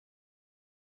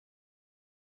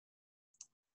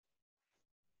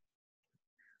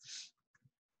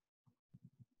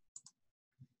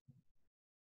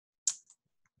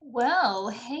Well,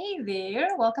 hey there.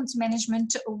 Welcome to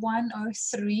Management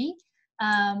 103.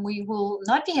 We will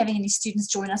not be having any students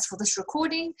join us for this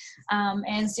recording,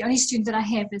 as the only student that I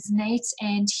have is Nate,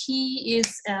 and he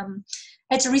is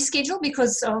had to reschedule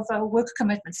because of work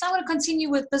commitments. So I'm going to continue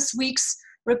with this week's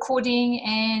recording,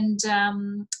 and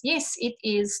yes, it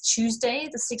is Tuesday,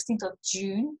 the 16th of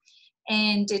June,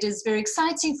 and it is very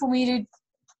exciting for me to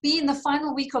be in the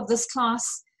final week of this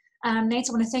class. Nate,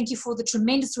 I want to thank you for the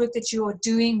tremendous work that you are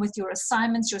doing with your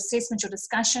assignments, your assessment, your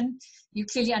discussion. You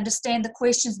clearly understand the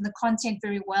questions and the content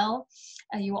very well.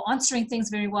 You are answering things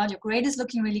very well. Your grade is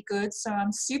looking really good, so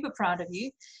I'm super proud of you.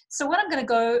 So what I'm going to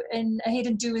go ahead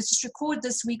and do is just record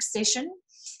this week's session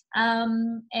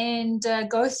and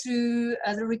go through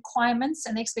the requirements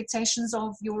and expectations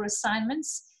of your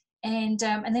assignments, and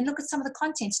then look at some of the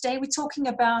content. Today we're talking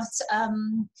about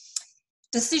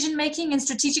decision-making and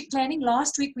strategic planning.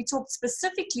 Last week, we talked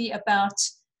specifically about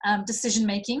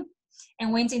decision-making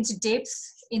and went into depth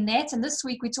in that. And this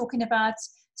week, we're talking about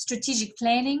strategic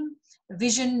planning,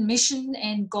 vision, mission,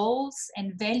 and goals,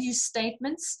 and value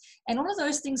statements. And all of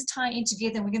those things tie in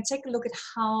together. And we're going to take a look at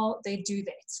how they do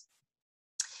that.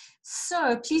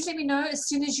 So please let me know as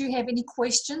soon as you have any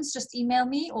questions. Just email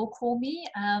me or call me.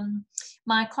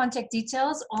 My contact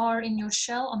details are in your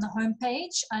shell on the home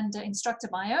page under Instructor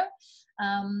Bio.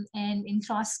 And in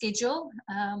class schedule.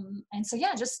 And so,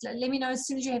 yeah, just let me know as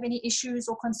soon as you have any issues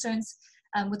or concerns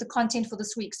with the content for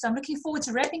this week. So I'm looking forward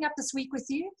to wrapping up this week with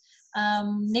you.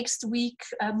 Next week,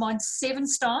 Mod 7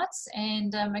 starts,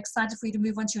 and I'm excited for you to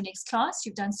move on to your next class.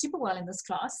 You've done super well in this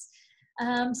class.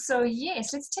 So,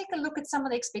 yes, let's take a look at some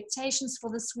of the expectations for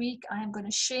this week. I am going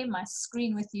to share my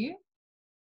screen with you.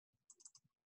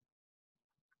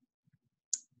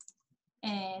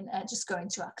 And just go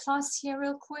into our class here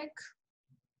real quick.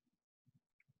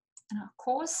 Our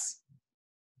course.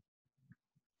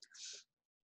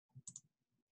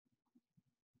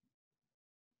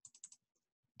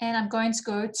 And I'm going to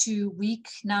go to week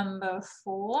number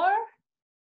 4.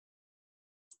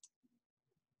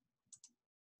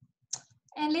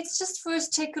 And let's just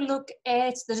first take a look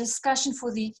at the discussion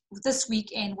for this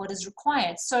week and what is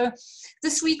required. So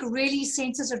this week really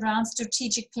centers around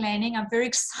strategic planning. I'm very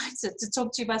excited to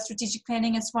talk to you about strategic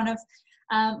planning. It's one of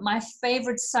my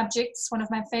favorite subjects, one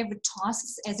of my favorite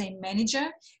tasks as a manager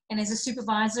and as a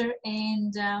supervisor,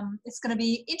 and it's going to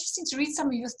be interesting to read some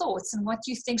of your thoughts and what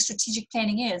you think strategic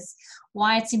planning is,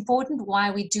 why it's important,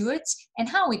 why we do it, and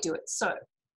how we do it. So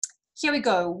here we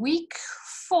go, week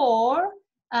 4.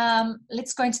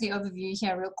 Let's go into the overview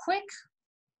here real quick.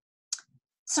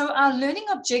 So our learning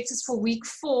objectives for week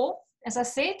 4, as I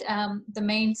said, the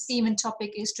main theme and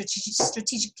topic is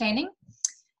strategic planning.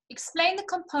 Explain the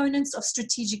components of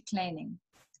strategic planning.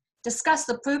 Discuss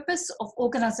the purpose of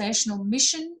organizational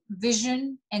mission,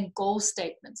 vision, and goal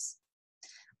statements.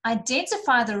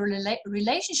 Identify the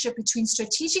relationship between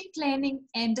strategic planning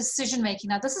and decision-making.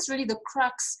 Now, this is really the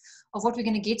crux of what we're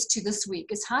going to get to this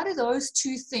week, is how do those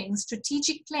two things,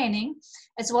 strategic planning,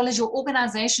 as well as your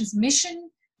organization's mission,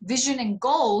 vision, and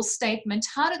goal statement,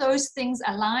 how do those things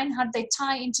align? How do they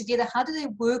tie in together? How do they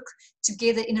work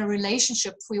together in a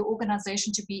relationship for your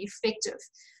organization to be effective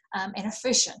and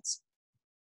efficient?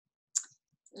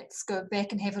 Let's go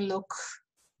back and have a look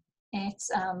at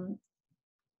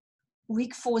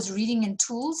week 4's reading and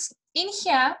tools. In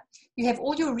here, you have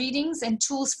all your readings and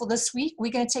tools for this week.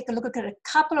 We're going to take a look at a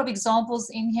couple of examples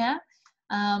in here.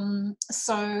 And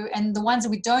the ones that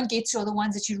we don't get to are the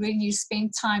ones that you really need to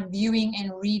spend time viewing and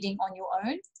reading on your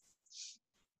own.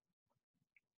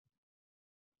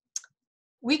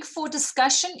 Week 4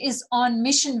 discussion is on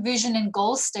mission, vision, and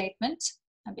goal statement.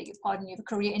 I beg your pardon, you have a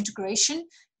career integration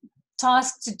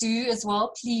task to do as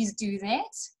well. Please do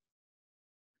that.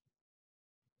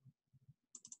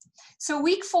 So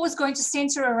week 4 is going to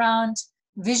center around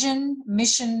vision,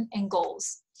 mission, and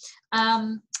goals.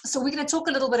 So we're going to talk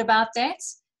a little bit about that.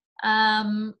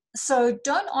 So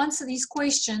don't answer these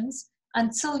questions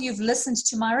until you've listened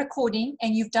to my recording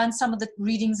and you've done some of the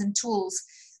readings and tools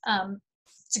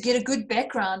to get a good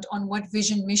background on what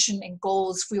vision, mission, and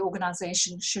goals for your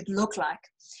organization should look like.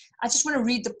 I just want to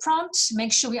read the prompt,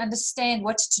 make sure we understand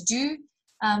what to do.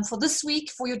 For this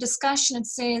week, for your discussion, it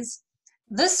says,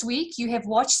 this week you have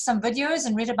watched some videos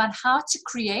and read about how to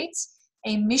create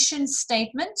a mission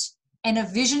statement and a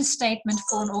vision statement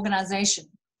for an organization.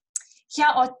 Here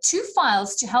are 2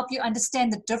 files to help you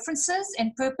understand the differences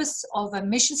and purpose of a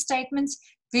mission statement,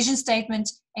 vision statement,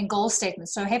 and goal statement.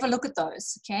 So have a look at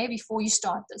those, okay, before you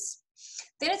start this.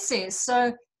 Then it says,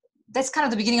 so that's kind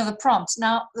of the beginning of the prompt.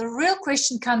 Now, the real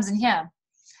question comes in here.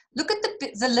 Look at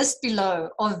the list below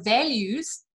of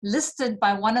values listed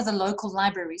by one of the local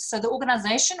libraries. So the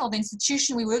organization or the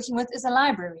institution we're working with is a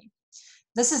library.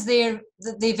 This is their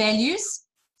values.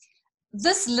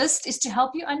 This list is to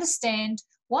help you understand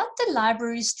what the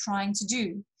library is trying to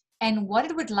do and what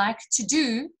it would like to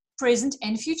do, present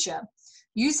and future.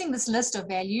 Using this list of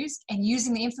values and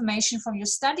using the information from your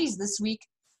studies this week,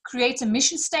 create a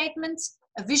mission statement,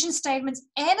 a vision statement,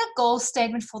 and a goal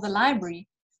statement for the library.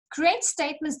 Create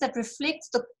statements that reflect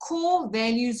the core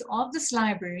values of this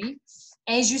library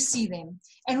as you see them,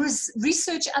 and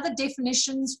research other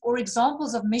definitions or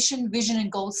examples of mission, vision,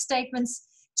 and goal statements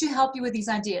to help you with these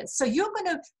ideas. So you're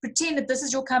going to pretend that this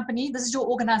is your company, this is your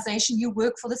organization, you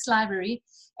work for this library,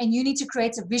 and you need to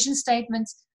create a vision statement,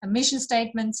 a mission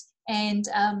statement, and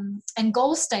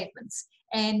goal statements.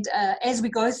 And as we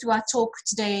go through our talk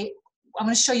today, I'm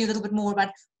going to show you a little bit more about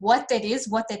what that is,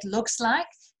 what that looks like,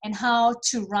 and how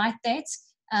to write that.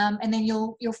 And then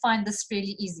you'll find this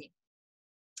fairly easy.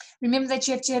 Remember that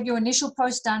you have to have your initial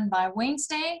post done by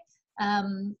Wednesday.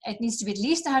 It needs to be at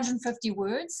least 150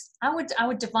 words. I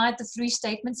would divide the 3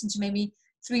 statements into maybe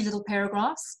 3 little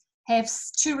paragraphs. Have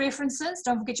 2 references,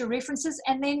 don't forget your references,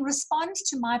 and then respond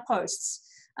to my posts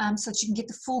so that you can get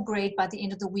the full grade by the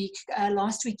end of the week.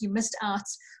 Last week you missed out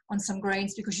on some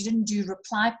grades because you didn't do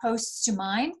reply posts to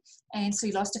mine, and so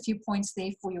you lost a few points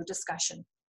there for your discussion.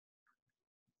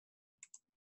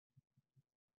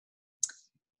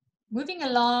 Moving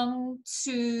along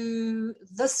to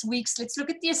this week's, let's look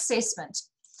at the assessment.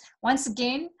 Once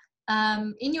again,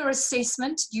 in your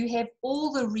assessment, you have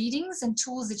all the readings and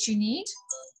tools that you need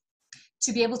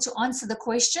to be able to answer the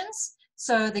questions.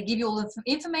 So they give you all the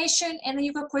information, and then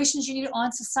you've got questions you need to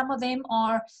answer. Some of them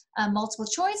are multiple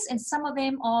choice, and some of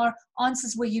them are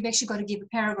answers where you've actually got to give a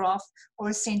paragraph or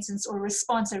a sentence or a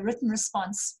response, a written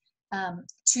response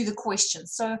to the question.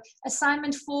 So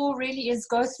assignment 4 really is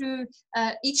go through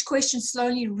each question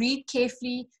slowly, read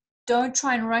carefully, don't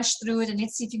try and rush through it, and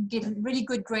let's see if you can get a really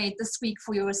good grade this week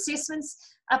for your assessments.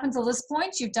 Up until this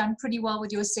point, you've done pretty well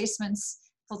with your assessments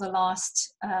for the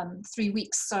last 3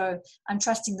 weeks. So I'm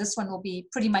trusting this one will be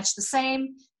pretty much the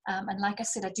same. And like I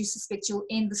said, I do suspect you'll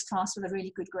end this class with a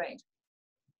really good grade.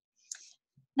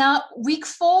 Now, week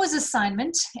 4's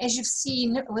assignment, as you've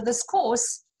seen with this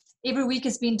course, every week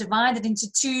has been divided into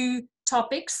 2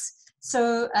 topics.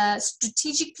 So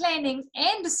strategic planning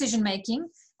and decision-making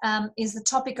is the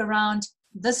topic around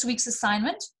this week's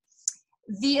assignment.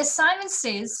 The assignment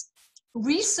says,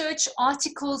 research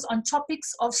articles on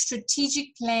topics of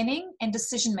strategic planning and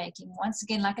decision-making. Once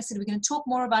again, like I said, we're going to talk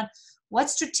more about what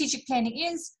strategic planning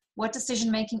is, what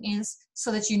decision-making is, so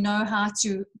that you know how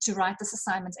to write this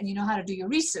assignment and you know how to do your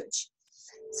research.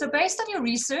 So based on your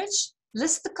research,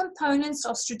 list the components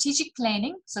of strategic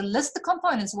planning. So list the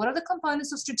components. What are the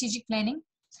components of strategic planning?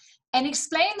 And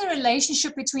explain the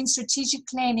relationship between strategic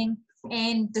planning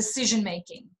and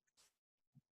decision-making.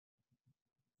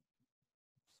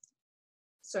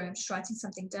 Sorry, I'm just writing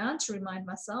something down to remind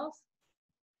myself.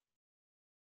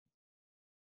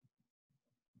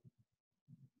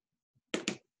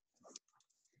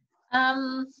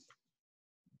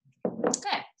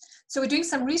 Okay, so we're doing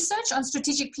some research on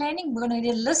strategic planning. We're going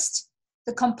to list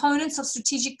the components of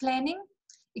strategic planning,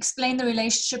 explain the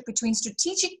relationship between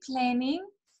strategic planning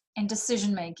and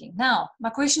decision-making. Now, my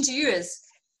question to you is,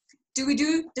 do we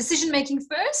do decision-making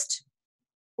first,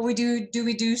 or do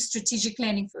we do strategic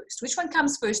planning first? Which one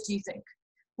comes first, do you think?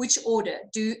 Which order?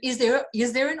 Is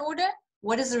there an order?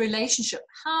 What is the relationship?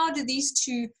 How do these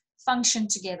 2 function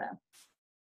together?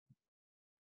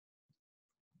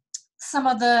 Some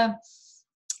of the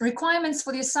requirements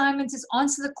for the assignment is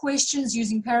answer the questions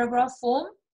using paragraph form.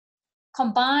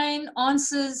 Combine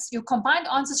answers. Your combined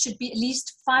answers should be at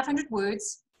least 500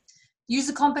 words. Use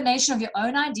a combination of your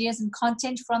own ideas and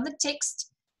content from the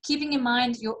text, keeping in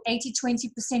mind your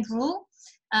 80-20% rule.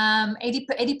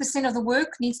 80% of the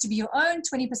work needs to be your own,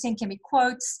 20% can be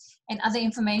quotes and other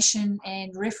information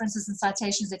and references and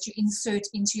citations that you insert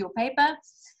into your paper.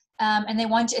 And they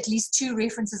want at least 2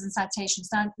 references and citations.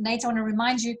 Now, Nate, I want to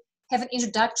remind you, have an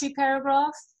introductory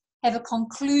paragraph, have a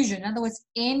conclusion. In other words,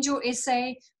 end your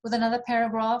essay with another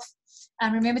paragraph.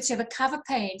 And remember to have a cover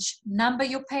page, number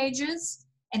your pages,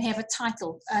 and have a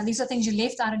title. These are things you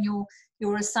left out in your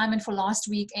assignment for last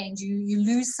week, and you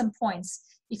lose some points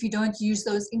if you don't use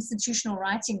those institutional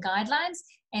writing guidelines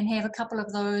and have a couple of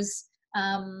those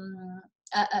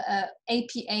APA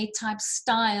type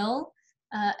style,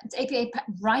 APA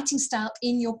writing style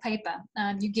in your paper.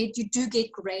 You do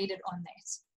get graded on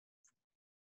that.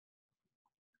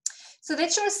 So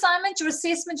that's your assignment, your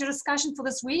assessment, your discussion for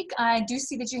this week. I do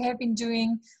see that you have been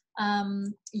doing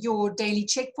your daily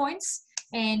checkpoints.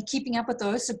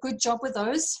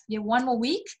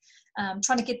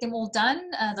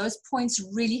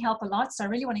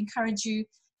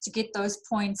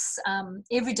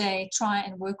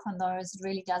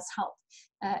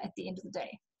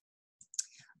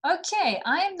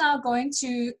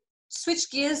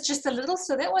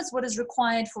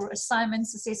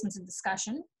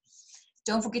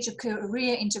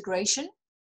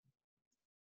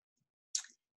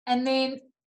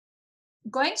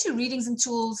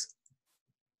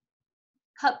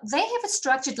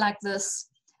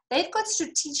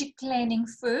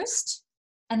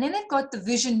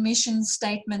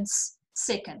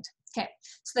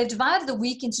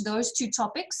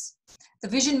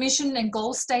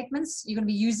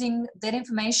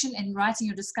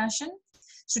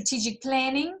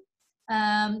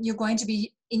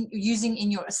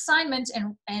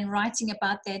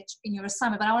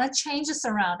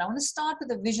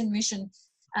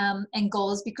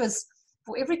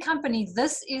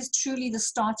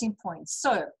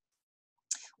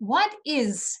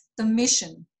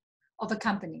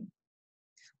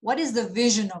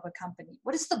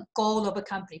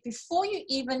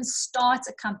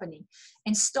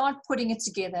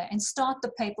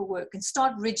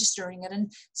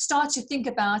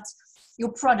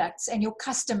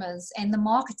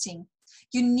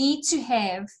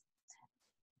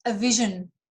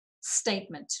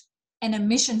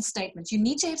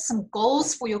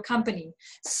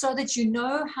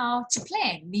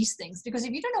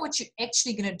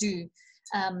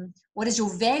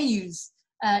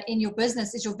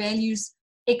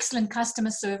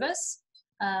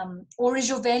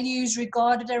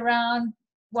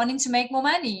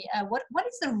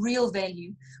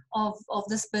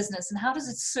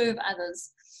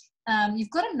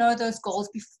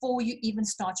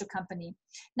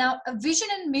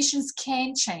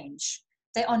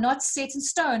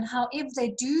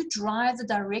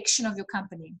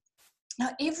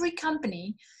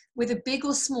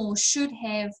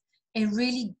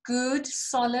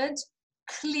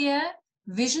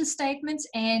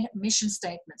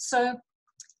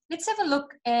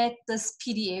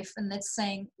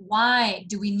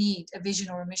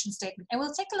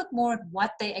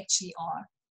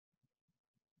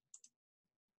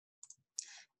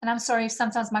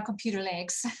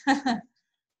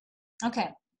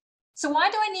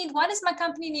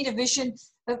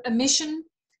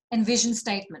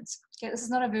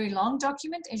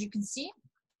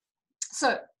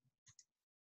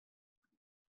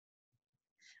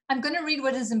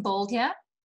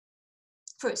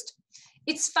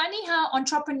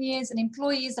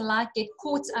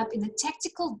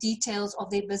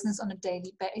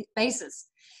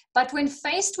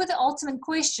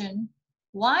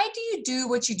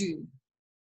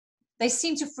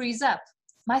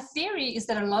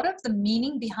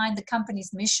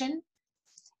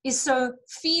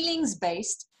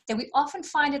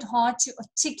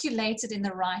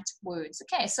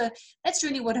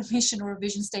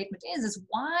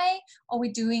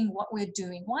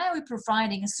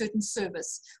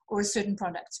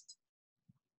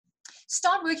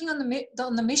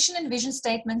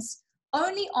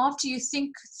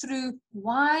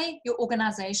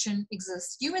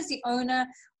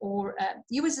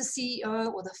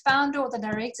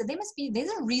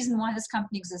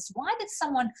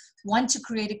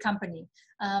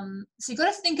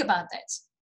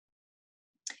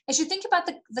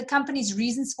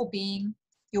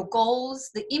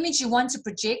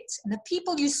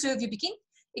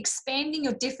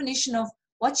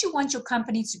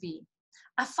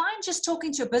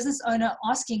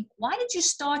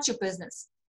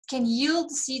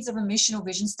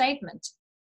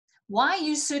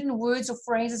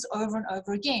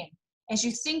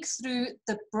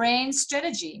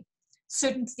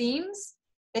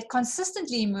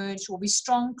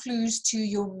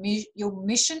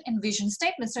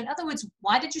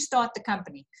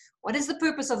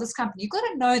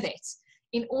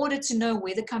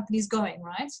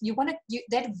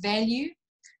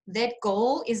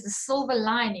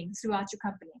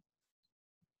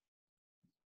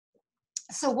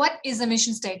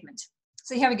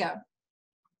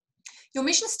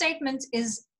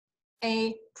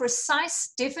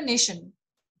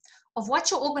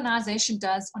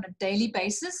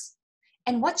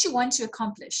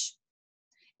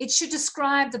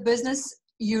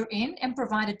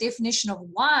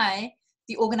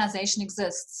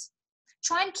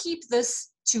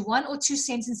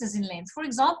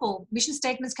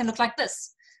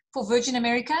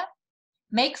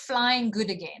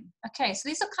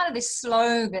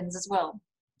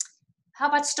 How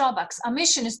about Starbucks? Our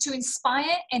mission is to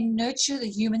inspire and nurture the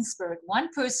human spirit, one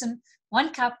person,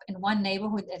 one cup, and one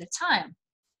neighborhood at a time.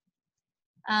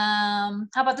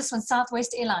 How about this one,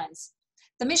 Southwest Airlines?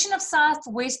 The mission of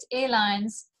Southwest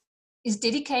Airlines is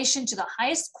dedication to the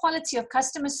highest quality of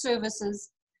customer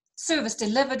service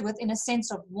delivered within a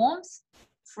sense of warmth,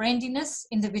 friendliness,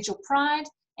 individual pride,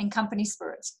 and company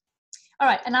spirit. All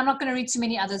right, and I'm not going to read too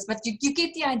many others, but you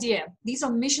get the idea. These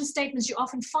are mission statements you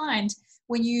often find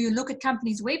when you look at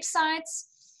companies' websites,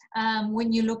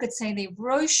 when you look at, say, their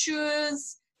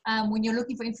brochures, when you're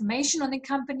looking for information on the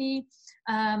company.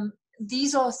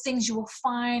 These are things you will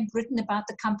find written about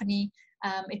the company.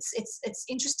 It's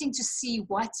interesting to see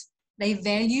what they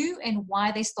value and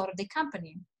why they started their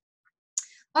company.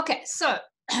 Okay, so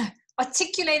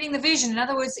articulating the vision, in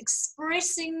other words,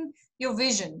 expressing your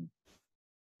vision.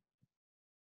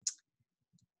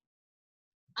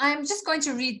 I'm just going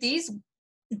to read these.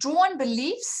 Draw on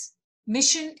beliefs,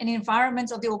 mission, and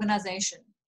environment of the organization.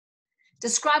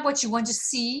 Describe what you want to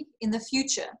see in the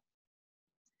future.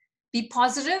 Be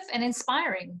positive and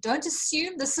inspiring. Don't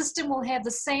assume the system will have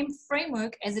the same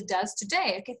framework as it does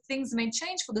today. Okay, things may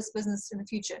change for this business in the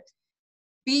future.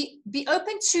 Be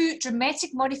open to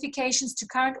dramatic modifications to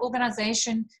current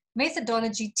organization,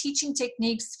 methodology, teaching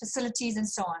techniques, facilities, and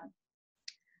so on.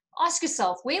 Ask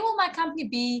yourself, where will my company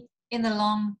be in the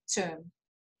long term?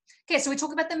 Okay, so we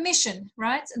talk about the mission,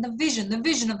 right? And the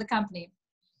vision of the company.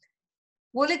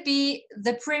 Will it be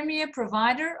the premier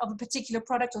provider of a particular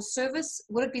product or service?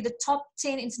 Will it be the top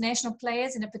 10 international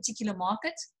players in a particular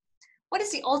market? What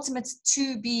is the ultimate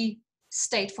to-be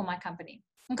state for my company?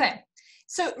 Okay,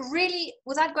 so really,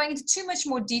 without going into too much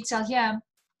more detail here,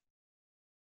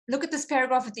 look at this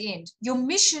paragraph at the end. Your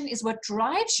mission is what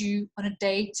drives you on a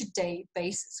day-to-day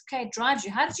basis. Okay, it drives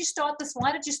you. How did you start this?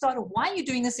 Why did you start it? Why are you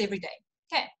doing this every day?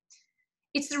 Okay.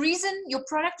 It's the reason your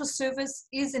product or service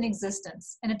is in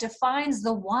existence, and it defines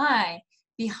the why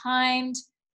behind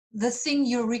the thing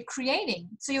you're recreating.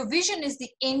 So your vision is the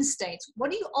end state.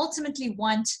 What do you ultimately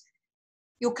want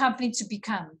your company to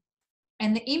become,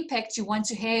 and the impact you want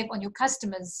to have on your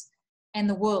customers and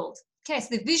the world? Okay, so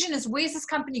the vision is, where's this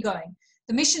company going?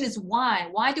 The mission is why.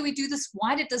 Why do we do this?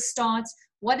 Why did this start?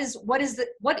 What is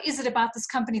it about this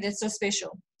company that's so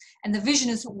special? And the vision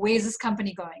is, where's this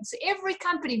company going? So every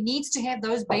company needs to have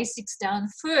those basics down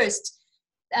first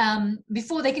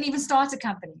before they can even start a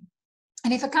company.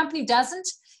 And if a company doesn't,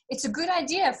 it's a good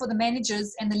idea for the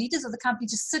managers and the leaders of the company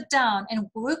to sit down and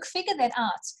figure that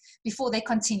out before they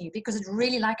continue, because it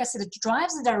really, like I said, it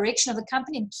drives the direction of the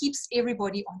company and keeps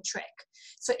everybody on track.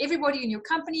 So everybody in your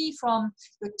company, from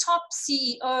your top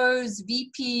CEOs,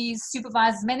 VPs,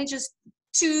 supervisors, managers,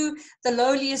 to the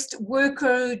lowliest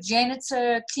worker,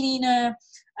 janitor, cleaner,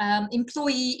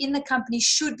 employee in the company,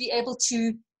 should be able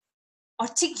to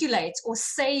articulate or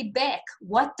say back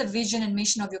what the vision and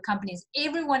mission of your company is.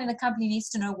 Everyone in the company needs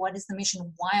to know what is the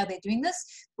mission, why are they doing this,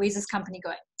 where's this company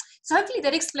going. So hopefully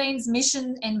that explains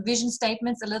mission and vision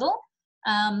statements a little.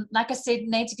 Like I said,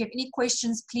 Nate, if you have any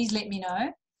questions, please let me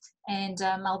know, and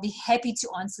I'll be happy to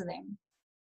answer them.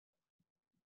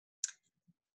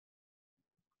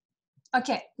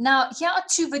 Okay, now here are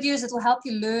 2 videos that will help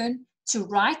you learn to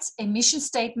write a mission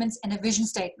statement and a vision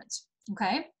statement,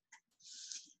 okay?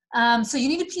 So you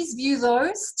need to please view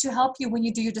those to help you when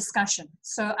you do your discussion.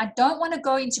 So I don't want to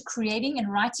go into creating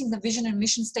and writing the vision and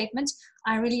mission statement.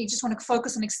 I really just want to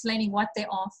focus on explaining what they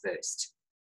are first.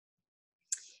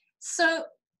 So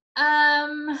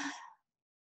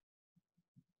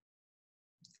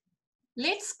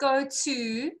let's go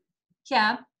to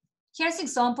here. Here's an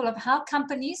example of how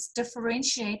companies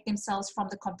differentiate themselves from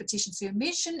the competition. So your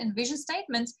mission and vision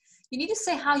statement, you need to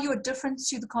say how you are different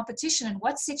to the competition and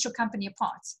what sets your company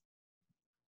apart.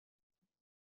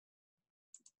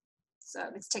 So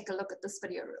let's take a look at this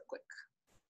video real quick.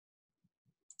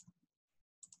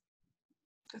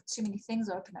 Got too many things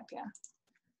open up here.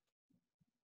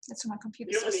 That's why my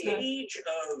computer's so slow. In the age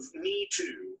of Me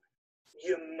Too,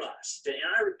 you must, and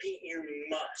I repeat, you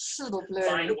must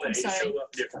find a way to show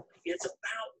up differently. It's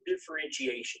about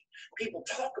differentiation. People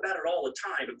talk about it all the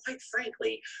time, but quite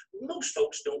frankly, most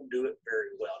folks don't do it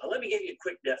very well. Now, let me give you a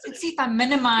quick definition. Let's see if I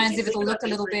minimize, if it'll look a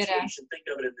little better. Think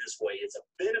of it in this way. It's a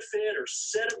benefit or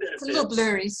set of benefits. It's a little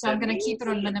blurry, so I'm going to keep it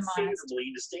on minimized.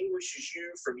 Favorably distinguishes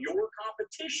you from your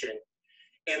competition,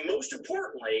 and most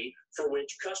importantly, for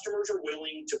which customers are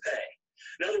willing to pay.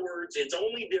 In other words, it's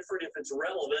only different if it's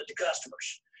relevant to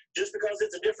customers. Just because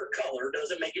it's a different color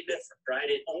doesn't make it different, right?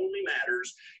 It only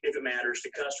matters if it matters to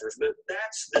customers. But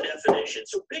that's the definition.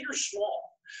 So big or small,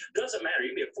 Doesn't matter.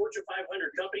 You can be a Fortune 500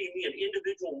 company, you can be an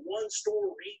individual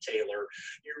one-store retailer.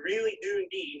 You really do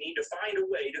indeed need to find a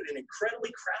way to an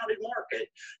incredibly crowded market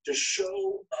to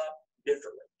show up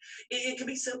differently. It can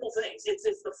be simple things. It's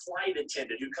the flight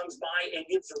attendant who comes by and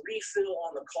gives a refill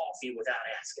on the coffee without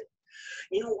asking.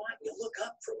 You know what? You look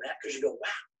up from that because you go,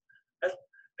 wow, I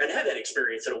haven't had that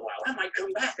experience in a while. I might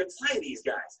come back and fly these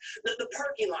guys. The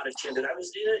parking lot attendant. I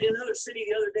was in another city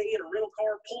the other day in a rental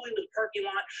car, pull into the parking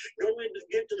lot, go in to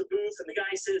get to the booth, and the guy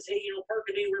says, hey, you know, park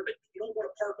it anywhere, but you don't want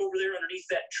to park over there underneath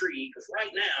that tree because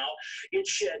right now it's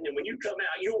shedding, and when you come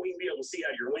out, you won't even be able to see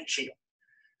out of your windshield.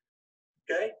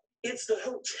 Okay? It's the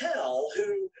hotel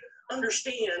who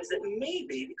understands that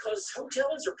maybe because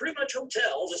hotels are pretty much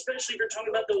hotels, especially if you're talking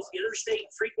about those interstate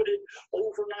frequented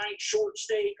overnight short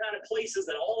stay kind of places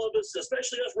that all of us,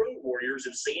 especially us road warriors,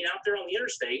 have seen out there on the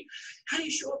interstate. How do you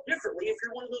show up differently if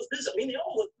you're one of those business? I mean, they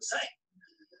all look the same.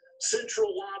 Central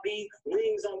lobby,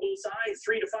 wings on both sides,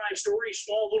 3 to 5 stories,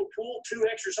 small little pool, 2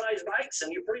 exercise bikes,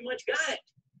 and you pretty much got it.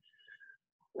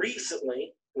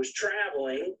 Recently was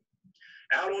traveling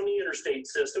out on the interstate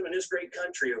system in this great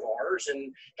country of ours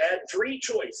and had 3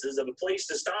 choices of a place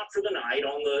to stop for the night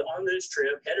on this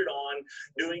trip, headed on,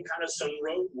 doing kind of some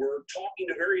road work, talking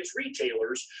to various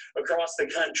retailers across the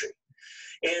country.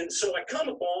 And so I come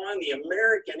upon the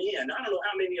American Inn. I don't know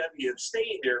how many of you have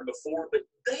stayed there before, but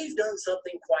they've done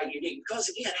something quite unique. Because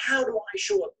again, how do I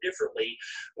show up differently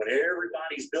when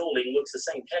everybody's building looks the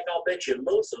same? Heck, I'll bet you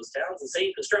most of those towns, the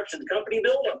same construction company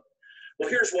built them. Well,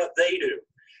 here's what they do.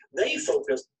 They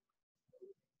focus.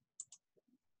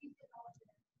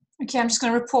 Okay, I'm just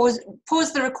going to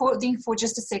pause the recording for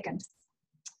just a second.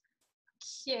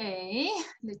 Okay,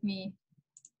 let me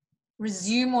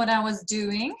resume what I was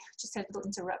doing. Just had a little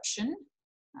interruption.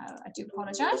 I do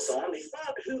apologize. They really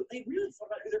thought about who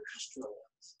their customer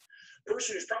was. The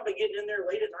person who's probably getting in there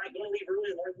late at night, going to leave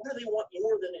early in the morning. What do they want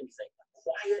more than anything? A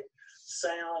quiet,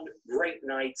 sound, great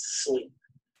night's sleep.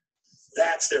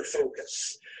 That's their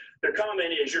focus. Their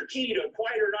comment is, your key to a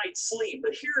quieter night's sleep,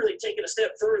 but here they take it a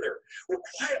step further. We're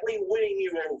quietly winning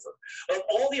you over. Of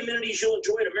all the amenities you'll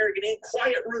enjoy at American Inn,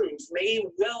 quiet rooms may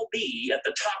well be at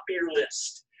the top of your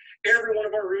list. Every one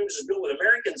of our rooms is built with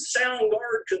American Sound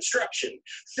Guard construction.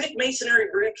 Thick masonry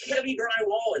brick, heavy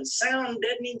drywall, and sound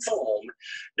deadening foam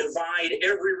divide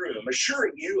every room,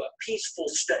 assuring you a peaceful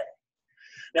stay.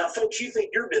 Now, folks, you think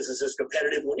your business is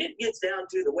competitive. When it gets down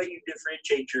to the way you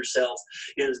differentiate yourself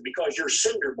is because your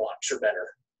cinder blocks are better.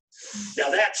 Now,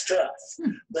 that's tough,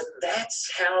 but that's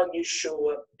how you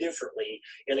show up differently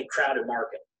in a crowded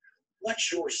market. What's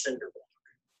your cinder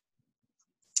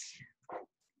block?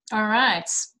 All right.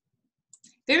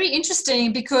 Very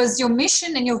interesting, because your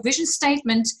mission and your vision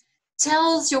statement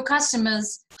tells your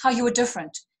customers how you are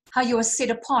different, how you are set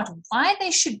apart, why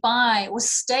they should buy or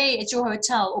stay at your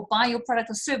hotel or buy your product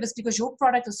or service, because your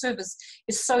product or service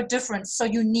is so different, so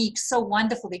unique, so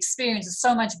wonderful. The experience is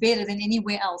so much better than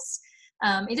anywhere else.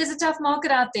 It is a tough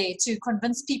market out there to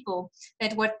convince people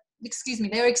that what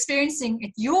they're experiencing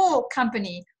at your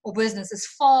company or business is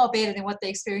far better than what they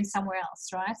experience somewhere else,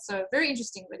 right? So very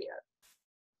interesting video.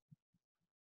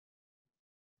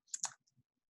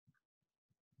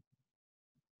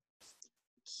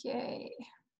 Okay.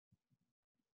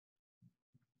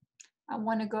 I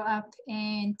want to go up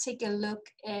and take a look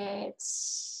at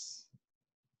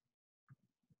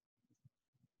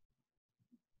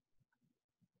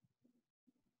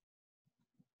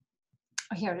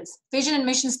here it is. Vision and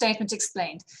mission statement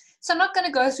explained. So I'm not going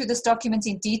to go through this document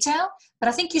in detail, but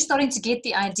I think you're starting to get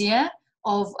the idea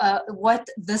of what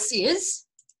this is.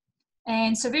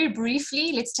 And so very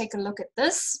briefly, let's take a look at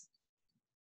this.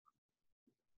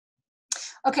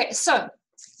 Okay, so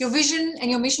your vision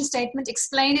and your mission statement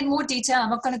explained in more detail.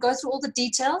 I'm not going to go through all the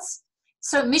details.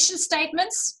 So mission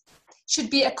statements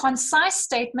should be a concise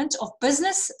statement of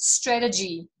business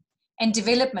strategy and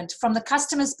development from the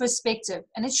customer's perspective,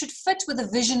 and it should fit with the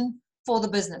vision for the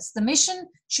business. The mission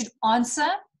should answer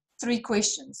 3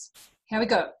 questions. Here we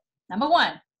go. Number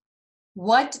 1,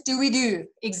 what do we do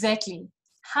exactly?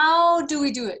 How do we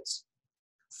do it?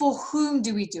 For whom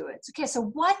do we do it? Okay, so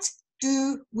what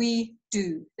do we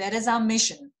do? That is our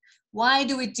mission. Why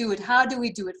do we do it? How do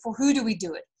we do it? For who do we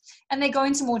do it? And they go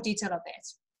into more detail of that.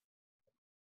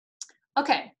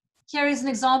 Okay, here is an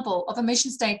example of a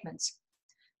mission statement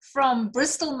from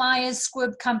Bristol Myers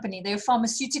Squibb Company. They're a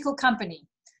pharmaceutical company.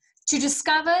 To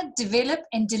discover, develop,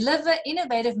 and deliver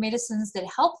innovative medicines that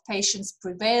help patients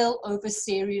prevail over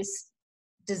serious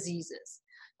diseases.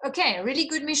 Okay, a really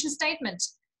good mission statement.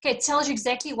 Okay, it tells you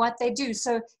exactly what they do.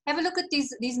 So have a look at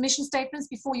these mission statements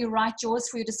before you write yours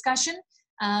for your discussion.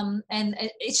 And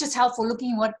it's just helpful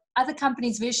looking at what other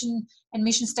companies' vision and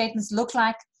mission statements look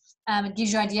like. It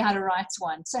gives you an idea how to write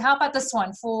one. So how about this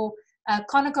one? For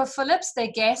ConocoPhillips,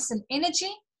 their gas and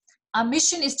energy. Our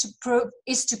mission is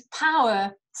to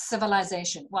power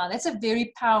civilization. Wow, that's a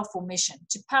very powerful mission,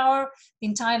 to power the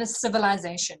entire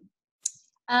civilization.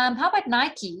 How about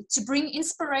Nike? To bring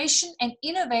inspiration and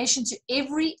innovation to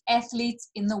every athlete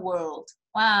in the world.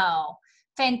 Wow,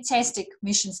 fantastic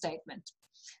mission statement.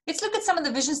 Let's look at some of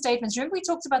the vision statements. Remember we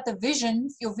talked about the vision,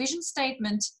 your vision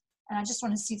statement, and I just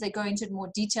want to see if they go into more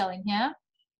detail in here.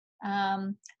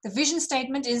 The vision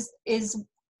statement is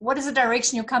what is the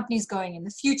direction your company is going in the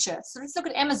future. So let's look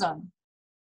at Amazon.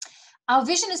 Our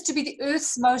vision is to be the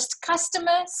Earth's most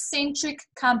customer-centric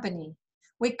company,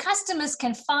 where customers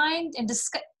can find and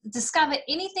discover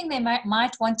anything they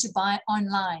might want to buy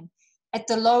online at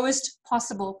the lowest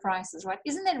possible prices, right?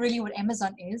 Isn't that really what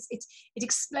Amazon is? It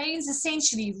explains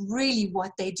essentially really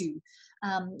what they do.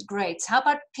 Great. How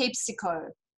about PepsiCo?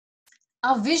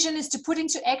 Our vision is to put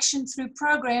into action through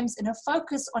programs and a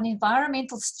focus on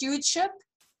environmental stewardship,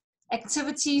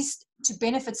 activities to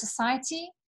benefit society,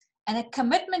 and a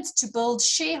commitment to build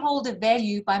shareholder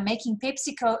value by making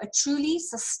PepsiCo a truly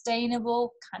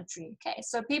sustainable country. Okay,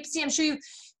 so Pepsi, I'm sure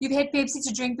you've had Pepsi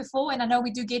to drink before, and I know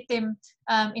we do get them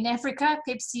in Africa,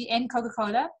 Pepsi and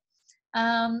Coca-Cola.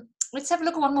 Let's have a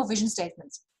look at one more vision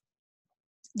statement.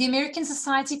 The American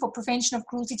Society for Prevention of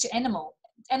Cruelty to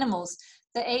Animals,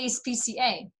 the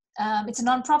ASPCA. It's a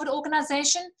non-profit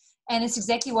organization, and it's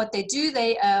exactly what they do.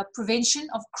 They prevention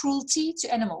of cruelty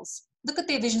to animals. Look at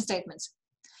their vision statement.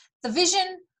 The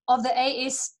vision of the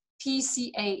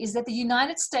ASPCA is that the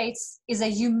United States is a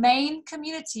humane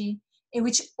community in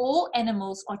which all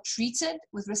animals are treated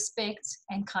with respect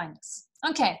and kindness.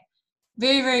 Okay,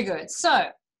 very, very good. So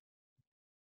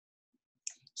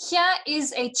here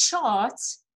is a chart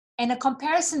and a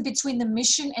comparison between the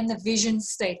mission and the vision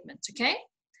statement, okay?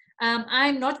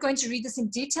 I'm not going to read this in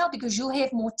detail because you'll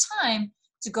have more time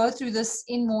to go through this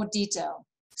in more detail.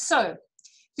 So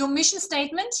your mission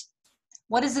statement,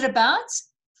 what is it about?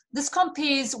 This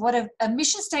compares what a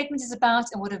mission statement is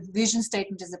about and what a vision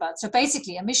statement is about. So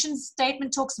basically, a mission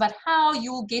statement talks about how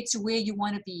you'll get to where you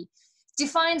want to be,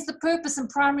 defines the purpose and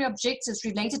primary objectives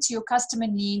related to your customer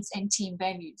needs and team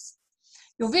values.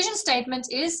 Your vision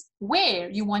statement is where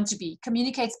you want to be,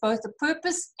 communicates both the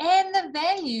purpose and the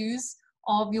values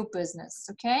of your business,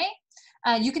 okay?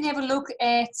 You can have a look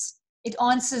at, it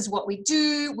answers what we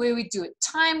do, where we do it,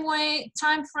 time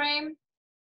frame.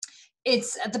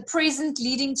 It's the present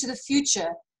leading to the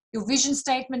future. Your vision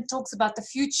statement talks about the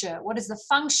future. What is the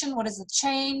function? What is the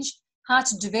change? How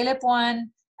to develop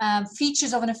one?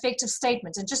 Features of an effective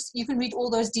statement. And just, you can read all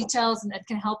those details and it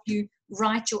can help you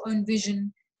write your own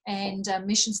vision and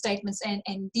mission statements.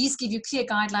 And these give you clear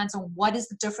guidelines on what is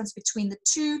the difference between the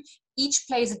two. Each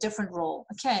plays a different role.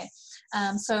 Okay.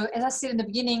 So as I said in the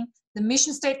beginning, the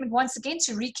mission statement, once again,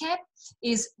 to recap,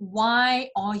 is why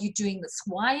are you doing this?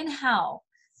 Why and how?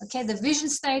 Okay, the vision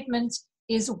statement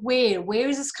is where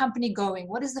is this company going?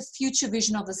 What is the future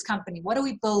vision of this company? What are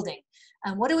we building?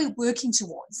 And what are we working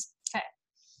towards? Okay,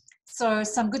 so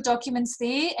some good documents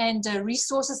there and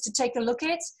resources to take a look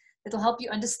at that will help you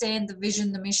understand the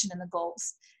vision, the mission, and the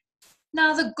goals.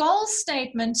 Now, the goal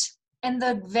statement and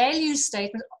the value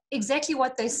statement, exactly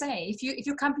what they say. If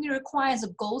your company requires a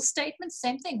goal statement,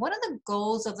 same thing. What are the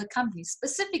goals of the company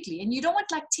specifically? And you don't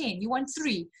want like 10, you want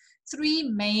three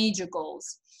major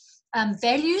goals.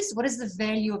 Values, what is the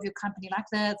value of your company? Like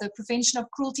the Prevention of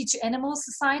Cruelty to Animals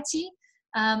Society,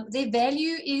 their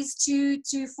value is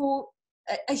for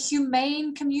a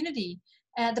humane community,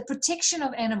 the protection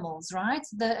of animals, right?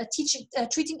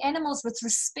 Treating animals with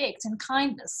respect and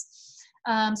kindness.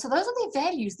 So those are their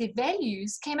values. Their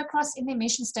values came across in their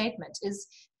mission statement, is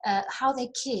how they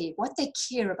care, what they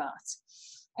care about.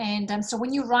 And so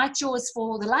when you write yours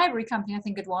for the library company, I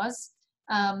think it was,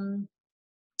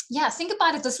 yeah, think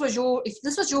about if this was your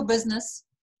business,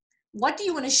 what do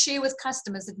you want to share with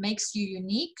customers that makes you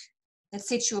unique, that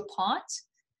sets you apart,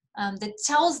 that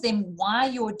tells them why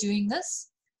you're doing this,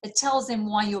 that tells them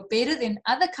why you're better than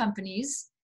other companies,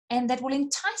 and that will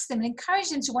entice them and encourage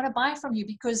them to want to buy from you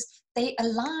because they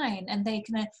align and they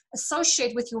can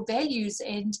associate with your values,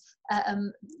 and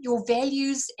the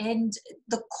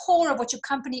core of what your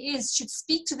company is should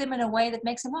speak to them in a way that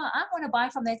makes them, wow, I want to buy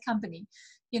from that company.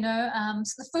 You know,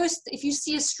 so the first, if you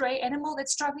see a stray animal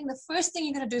that's struggling, the first thing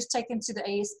you're going to do is take them to the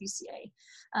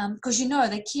ASPCA, because you know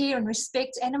they care and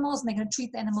respect animals, and they're going to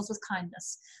treat the animals with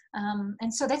kindness.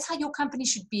 And so that's how your company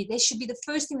should be. They should be the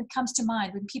first thing that comes to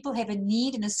mind when people have a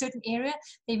need in a certain area.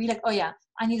 They'd be like, oh yeah,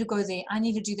 I need to go there. I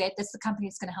need to do that. That's the company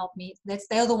that's going to help me.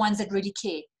 They're the ones that really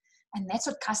care. And that's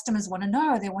what customers want to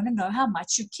know. They want to know how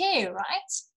much you care,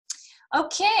 right?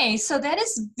 Okay, so that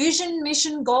is vision,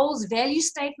 mission, goals, value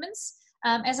statements.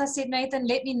 As I said, Nathan,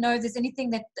 let me know if there's anything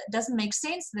that doesn't make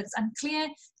sense, that's unclear.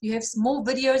 You have some more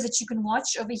videos that you can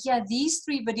watch over here. These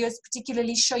 3 videos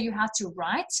particularly show you how to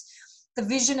write the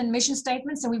vision and mission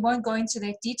statements, and we won't go into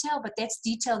that detail, but that's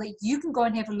detail that you can go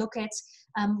and have a look at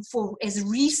as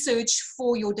research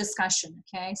for your discussion,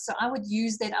 okay? So I would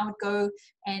use that. I would go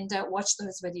and watch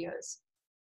those videos.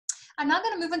 I'm now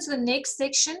going to move into the next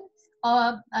section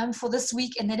for this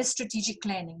week, and that is strategic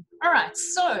planning. All right,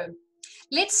 so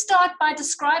let's start by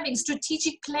describing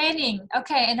strategic planning.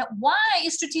 Okay, and why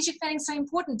is strategic planning so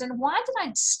important? And why did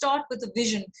I start with the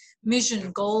vision,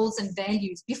 mission, goals, and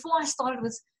values before I started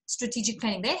with strategic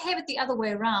planning? They have it the other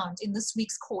way around in this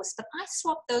week's course, but I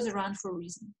swapped those around for a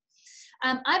reason.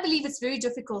 I believe it's very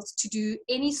difficult to do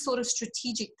any sort of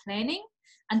strategic planning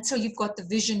until you've got the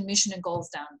vision, mission, and goals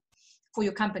down for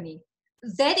your company.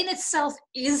 That in itself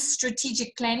is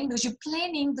strategic planning, because you're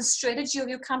planning the strategy of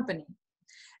your company.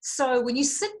 So when you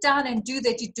sit down and do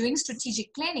that, you're doing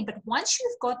strategic planning. But once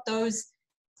you've got those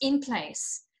in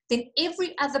place, then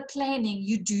every other planning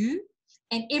you do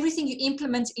and everything you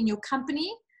implement in your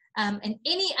company and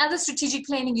any other strategic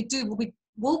planning you do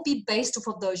will be based off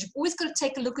of those. You've always got to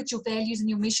take a look at your values and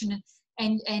your mission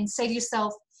and say to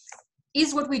yourself,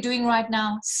 is what we're doing right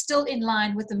now still in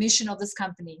line with the mission of this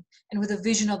company and with the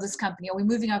vision of this company? Are we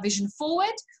moving our vision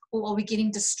forward, or are we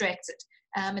getting distracted?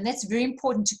 And that's very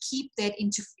important to keep that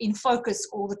in focus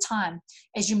all the time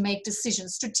as you make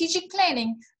decisions. Strategic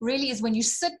planning really is when you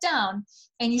sit down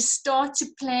and you start to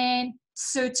plan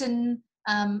certain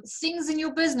things in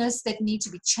your business that need to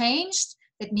be changed,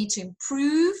 that need to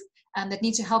improve, that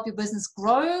need to help your business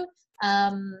grow.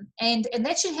 And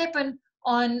that should happen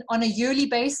on a yearly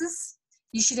basis.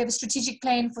 You should have a strategic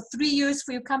plan for 3 years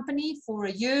for your company. For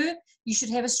a year, you should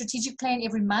have a strategic plan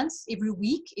every month, every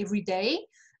week, every day.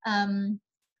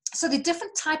 So there are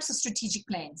different types of strategic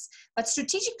plans. But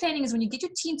strategic planning is when you get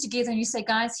your team together and you say,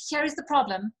 guys, here is the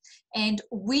problem, and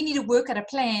we need to work out a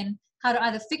plan how to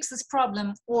either fix this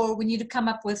problem, or we need to come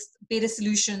up with better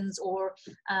solutions, or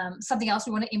something else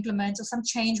we want to implement, or some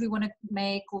change we want to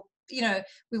make, or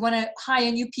we want to hire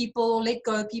new people or let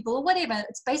go of people or whatever.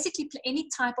 It's basically any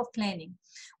type of planning.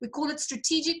 We call it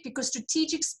strategic because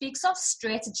strategic speaks of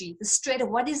strategy.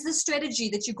 What is the strategy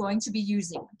that you're going to be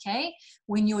using, okay,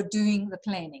 when you're doing the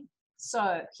planning?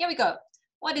 So here we go.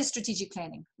 What is strategic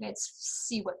planning? Let's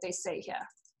see what they say here.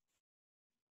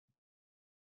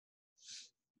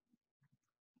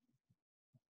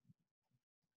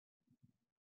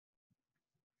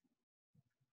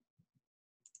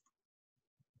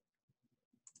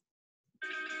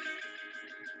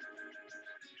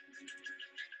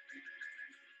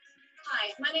 Hi,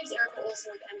 my name is Erica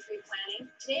Olson with M3 Planning.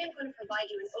 Today I'm going to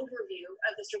provide you an overview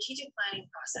of the strategic planning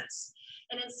process.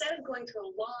 And instead of going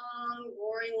through a long,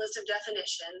 boring list of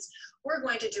definitions, we're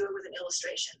going to do it with an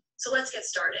illustration. So let's get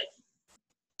started.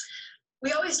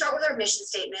 We always start with our mission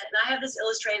statement, and I have this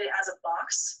illustrated as a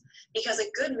box because a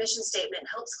good mission statement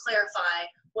helps clarify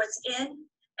what's in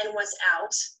and what's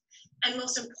out, and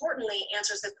most importantly,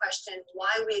 answers the question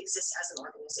why we exist as an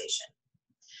organization.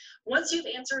 Once you've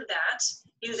answered that,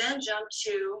 you then jump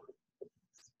to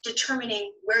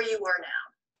determining where you are now.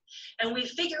 And we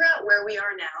figure out where we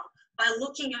are now by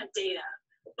looking at data,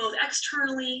 both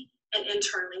externally and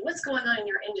internally. What's going on in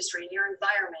your industry, in your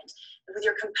environment, with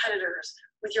your competitors,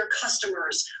 with your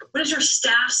customers? What is your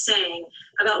staff saying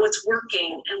about what's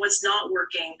working and what's not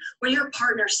working? What are your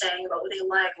partners saying about what they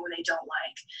like and what they don't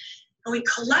like? And we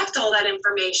collect all that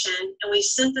information and we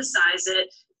synthesize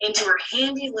it into our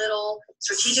handy little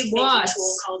strategic thinking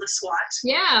tool called the SWOT.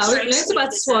 Yeah, we learned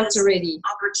about SWOT already.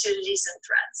 Opportunities and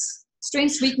threats.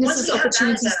 Strengths, weaknesses,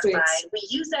 opportunities, threats. We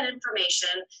use that information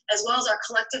as well as our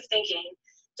collective thinking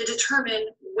to determine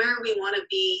where we want to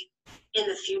be in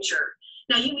the future.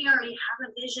 Now, you may already have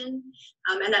a vision,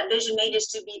 and that vision may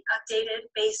just be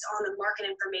updated based on the market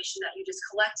information that you just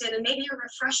collected, and maybe you're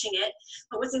refreshing it.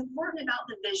 But what's important about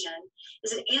the vision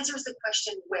is it answers the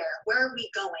question where are we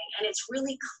going? And it's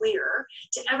really clear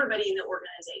to everybody in the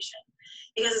organization.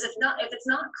 Because if it's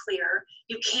not clear,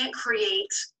 you can't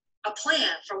create a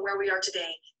plan from where we are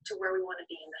today to where we want to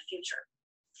be in the future.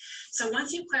 So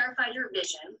once you've clarified your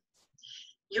vision,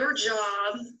 your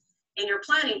job in your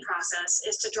planning process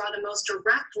is to draw the most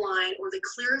direct line or the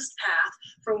clearest path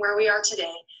from where we are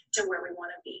today to where we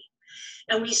want to be.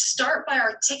 And we start by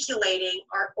articulating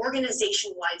our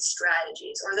organization-wide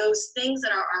strategies, or those things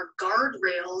that are our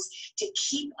guardrails to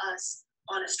keep us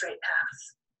on a straight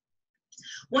path.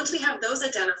 Once we have those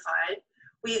identified,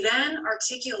 we then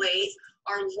articulate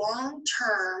our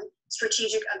long-term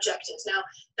strategic objectives. Now,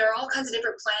 there are all kinds of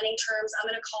different planning terms. I'm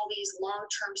going to call these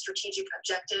long-term strategic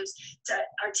objectives to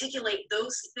articulate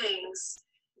those things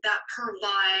that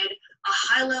provide a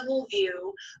high-level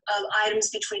view of items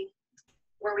between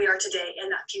where we are today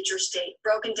and that future state,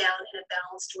 broken down in a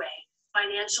balanced way: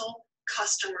 financial,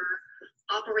 customer,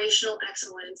 operational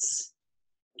excellence,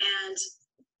 and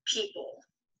people.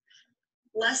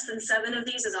 Less than 7 of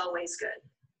these is always good.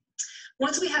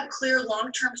 Once we have clear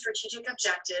long-term strategic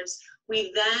objectives,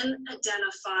 we then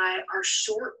identify our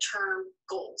short-term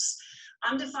goals.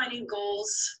 I'm defining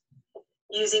goals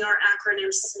using our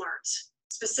acronym SMART: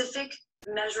 specific,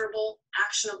 measurable,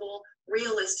 actionable,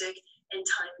 realistic, and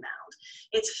time-bound.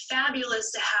 It's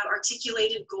fabulous to have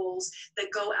articulated goals that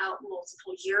go out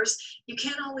multiple years. You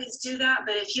can't always do that,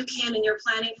 but if you can in your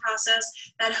planning process,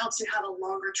 that helps you have a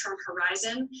longer-term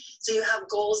horizon. So you have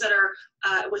goals that are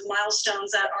with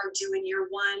milestones that are due in year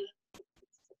 1,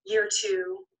 year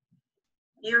 2,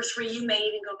 year 3. You may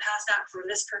even go past that for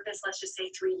this purpose. Let's just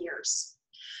say 3 years.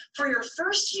 For your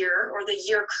first year, or the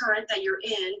year current that you're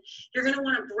in, you're going to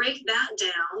want to break that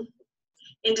down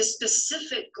into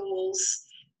specific goals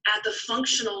at the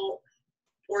functional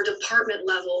or department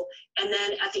level, and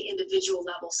then at the individual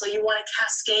level. So you want to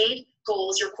cascade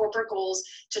goals, your corporate goals,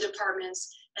 to departments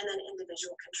and then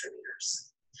individual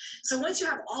contributors. So once you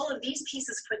have all of these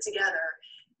pieces put together,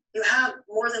 you have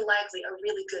more than likely a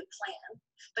really good plan.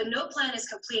 But no plan is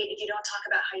complete if you don't talk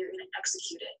about how you're going to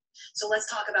execute it. So let's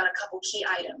talk about a couple key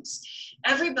items.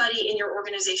 Everybody in your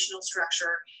organizational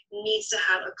structure needs to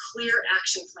have a clear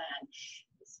action plan.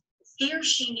 He or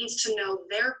she needs to know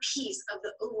their piece of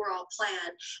the overall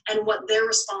plan and what they're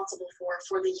responsible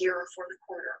for the year or for the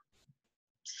quarter.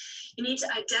 You need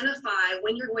to identify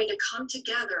when you're going to come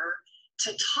together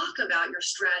to talk about your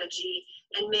strategy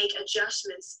and make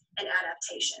adjustments and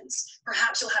adaptations.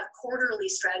 Perhaps you'll have quarterly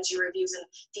strategy reviews, and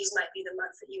these might be the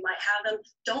months that you might have them.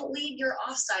 Don't leave your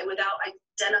offsite without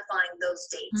identifying those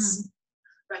dates.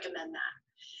 Recommend that.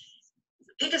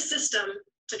 Pick a system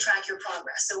to track your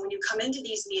progress. So when you come into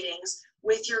these meetings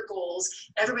with your goals,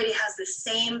 everybody has the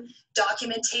same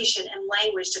documentation and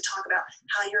language to talk about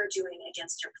how you're doing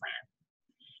against your plan.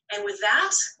 And with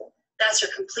that, that's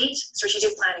your complete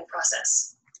strategic planning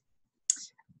process.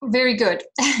 Very good.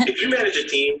 If you manage a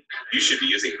team, you should be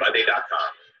using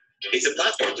Monday.com. It's a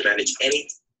platform to manage any.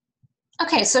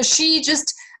 Okay, so she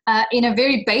just, in a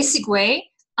very basic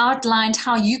way, outlined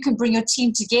how you can bring your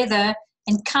team together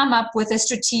and come up with a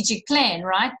strategic plan,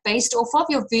 right? Based off of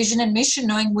your vision and mission,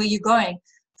 knowing where you're going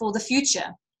for the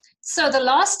future. So the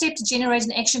last step to generate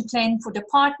an action plan for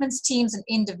departments, teams, and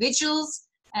individuals.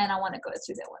 And I want to go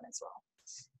through that one as well.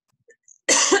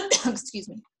 Excuse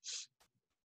me.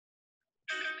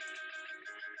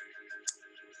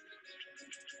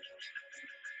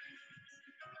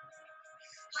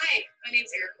 Hi, my name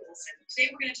is Erica Olson. Today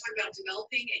we're going to talk about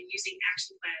developing and using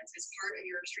action plans as part of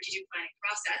your strategic planning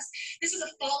process. This is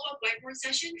a follow-up whiteboard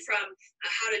session from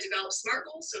how to develop SMART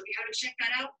goals. So if you haven't checked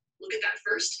that out, look at that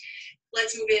first.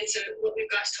 Let's move into what we've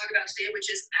got to talk about today,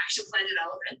 which is action plan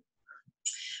development.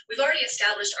 We've already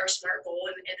established our SMART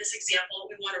goal. In this example,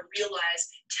 we want to realize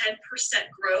 10%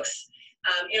 growth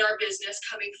in our business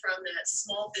coming from the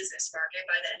small business market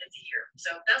by the end of the year.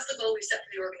 So that's the goal we set for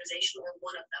the organization, or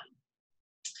one of them.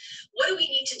 What do we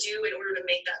need to do in order to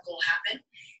make that goal happen?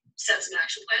 Set some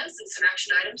action plans and some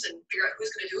action items and figure out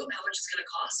who's going to do them, how much it's going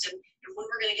to cost, and when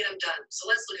we're going to get them done.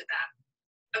 So let's look at that.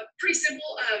 A pretty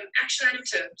simple action item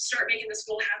to start making this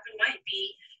goal happen might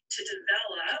be to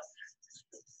develop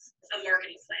a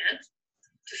marketing plan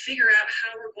to figure out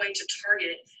how we're going to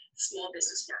target the small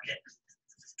business market.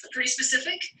 Pretty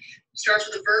specific, starts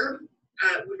with a verb.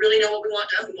 We really know what we want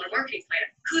done. We want a marketing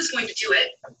plan. Who's going to do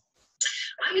it?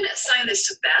 I'm going to assign this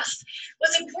to Beth.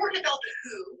 What's important about the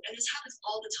who, and this happens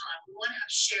all the time, we want to have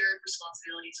shared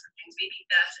responsibilities for things. Maybe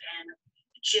Beth and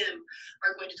Jim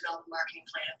are going to develop a marketing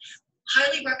plan.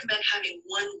 Highly recommend having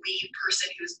one lead person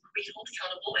who we can hold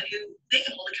accountable and who they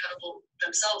can hold accountable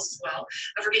themselves as well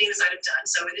for getting this item done.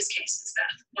 So in this case, it's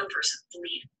Beth, one person, the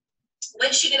lead.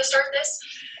 When's she going to start this?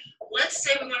 Let's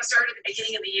say we want to start at the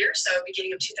beginning of the year, so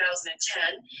beginning of 2010.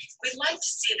 We'd like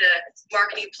to see the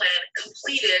marketing plan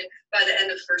completed by the end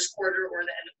of the first quarter or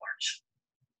the end of March.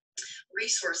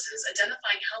 resources,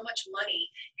 identifying how much money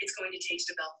it's going to take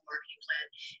to develop a marketing plan.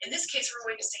 In this case, we're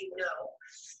going to say no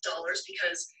dollars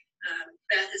because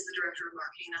Beth is the director of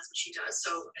marketing. That's what she does.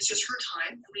 So it's just her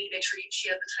time. And we need to make sure she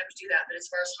has the time to do that. But as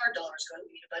far as hard dollars go,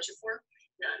 we need a budget for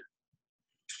none.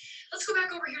 Let's go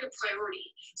back over here to priority.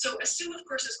 So assume, of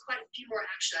course, there's quite a few more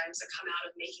action items that come out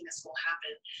of making this goal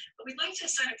happen. But we'd like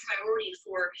to assign a priority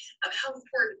for how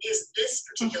important is this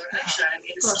particular action item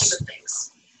in the scheme of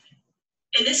things.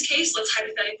 In this case, let's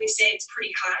hypothetically say it's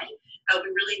pretty high. We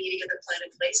really need to get the plan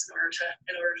in place in order to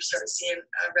start seeing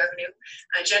revenue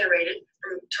generated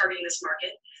from targeting this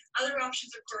market. Other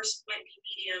options, of course, might be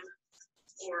medium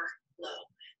or low.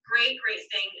 Great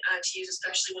thing to use,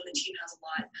 especially when the team has a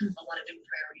lot of different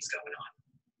priorities going on.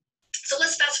 So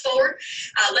let's fast forward.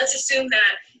 Let's assume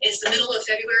that it's the middle of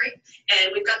February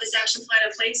and we've got this action plan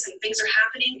in place and things are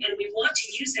happening and we want to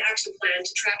use the action plan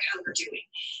to track how we're doing.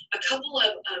 A couple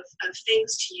of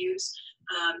things to use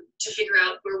to figure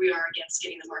out where we are against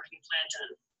getting the marketing plan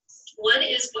done. One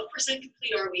is what %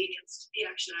 complete are we against the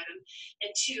action item?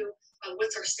 And two,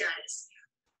 what's our status?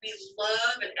 We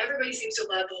love, and everybody seems to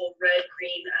love the whole red,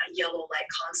 green, yellow light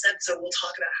concept. So we'll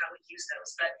talk about how we use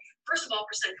those. But first of all,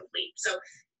 % complete. So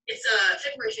it's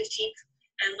February 15th,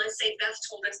 and let's say Beth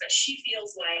told us that she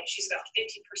feels like she's about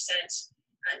 50%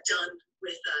 done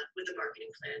with the marketing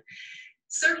plan.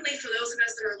 Certainly for those of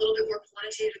us that are a little bit more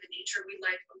quantitative in nature, we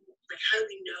like how do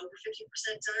we know we're 50%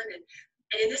 done?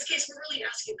 And in this case, we're really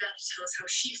asking Beth to tell us how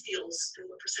she feels and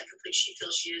what % complete she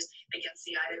feels she is against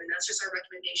the item. And that's just our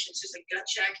recommendation. It's just a gut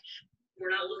check.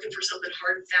 We're not looking for something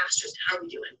hard and fast, just how are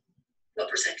we doing? What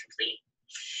 % complete?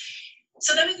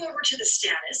 So then we go over to the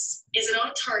status. Is it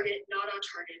on target, not on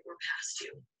target, or past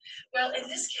due? Well, in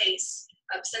this case,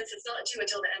 since it's not due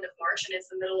until the end of March and it's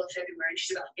the middle of February,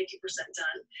 she's about 50%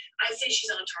 done. I'd say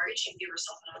she's on target. She can give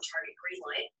herself an on target green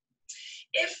light.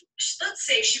 If, let's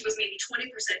say she was maybe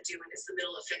 20% due and it's the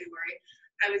middle of February,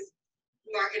 I would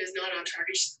mark it as not on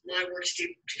target. She's a lot of work to do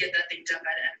to get that thing done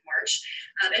by the end of March.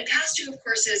 And past due, of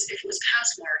course, is if it was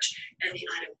past March and the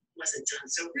item wasn't done.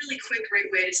 So really quick,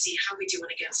 great way to see how we doing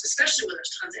against, especially when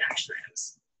there's tons of action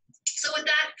items. So with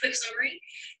that quick summary,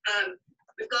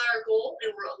 we've got our goal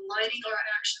and we're aligning our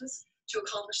actions to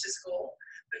accomplish this goal.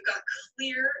 We've got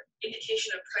clear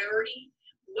indication of priority,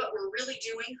 what we're really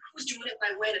doing, who's doing it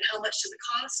by when, and how much does it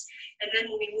cost. And then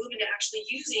when we move into actually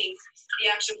using the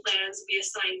action plans, we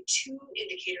assign 2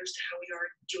 indicators to how we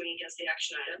are doing against the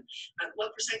action item,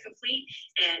 what % complete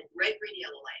and red, green,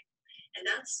 yellow light. And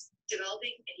that's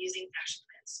developing and using action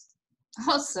plans.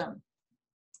 Awesome.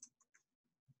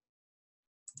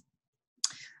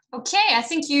 Okay, I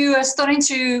think you are starting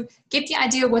to get the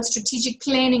idea of what strategic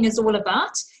planning is all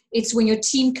about. It's when your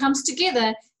team comes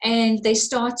together and they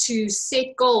start to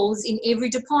set goals in every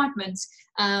department,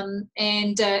 and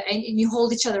you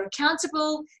hold each other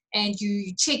accountable and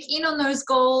you check in on those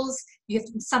goals.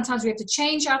 Sometimes we have to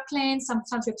change our plan,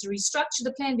 sometimes we have to restructure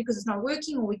the plan because it's not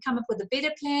working, or we come up with a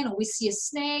better plan, or we see a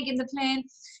snag in the plan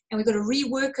and we've got to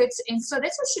rework it. And so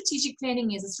that's what strategic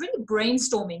planning is. It's really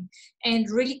brainstorming and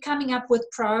really coming up with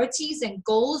priorities and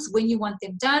goals, when you want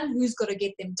them done, who's got to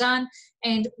get them done,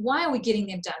 and why are we getting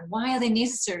them done? Why are they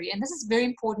necessary? And this is very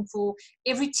important for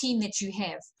every team that you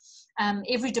have.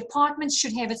 Every department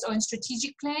should have its own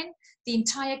strategic plan. The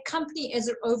entire company as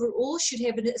an overall should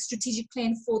have a strategic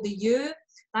plan for the year.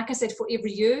 Like I said, for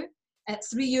every year,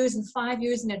 3 years and 5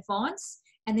 years in advance.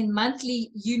 And then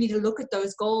monthly, you need to look at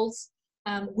those goals.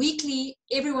 Weekly,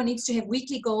 everyone needs to have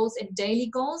weekly goals and daily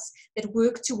goals that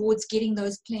work towards getting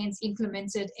those plans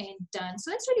implemented and done.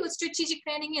 So that's really what strategic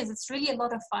planning is. It's really a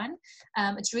lot of fun.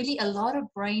 It's really a lot of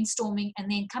brainstorming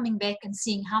and then coming back and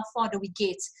seeing how far do we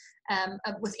get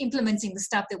with implementing the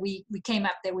stuff that we came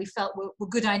up that we felt were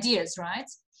good ideas, right?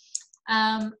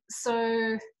 So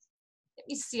let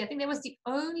me see. I think that was the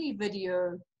only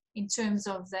video in terms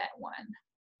of that one.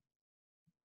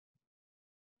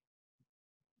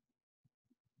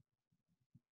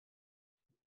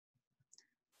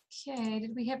 Okay,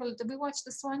 did we watch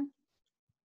this one?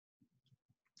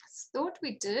 I thought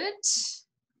we did.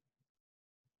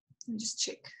 Let me just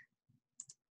check.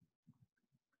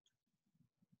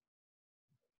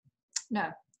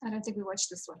 No, I don't think we watched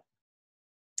this one.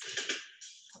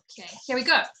 Okay, here we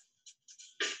go.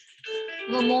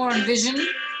 A little more on vision. Do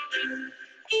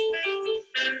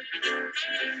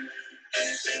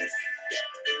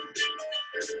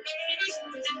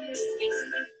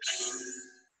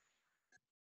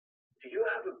you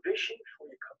have a vision for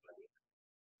your company?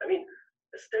 I mean,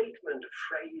 a statement, a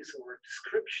phrase, or a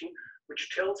description which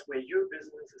tells where your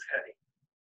business is heading,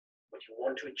 what you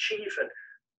want to achieve, and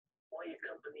why your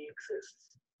company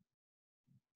exists.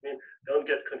 I mean, don't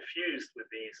get confused with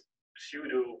these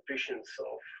pseudo visions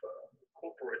of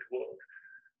corporate world.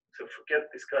 So forget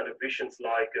this kind of visions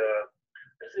like,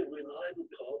 as a reliable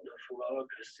partner for our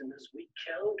customers, we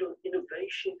count on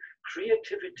innovation,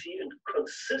 creativity, and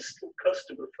consistent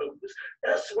customer focus,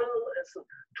 as well as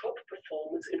top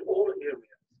performance in all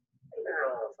areas.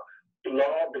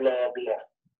 Blah, blah, blah.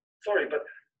 Sorry, but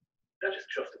that is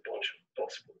just a bunch of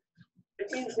buzzwords.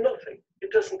 It means nothing.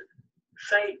 It doesn't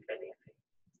say anything.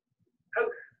 How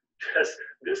does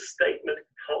this statement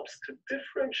helps to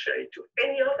differentiate to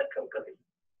any other company?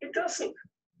 It doesn't.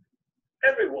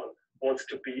 Everyone wants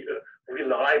to be a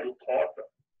reliable partner.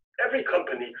 Every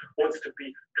company wants to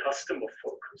be customer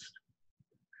focused.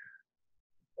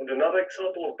 And another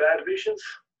example of bad visions,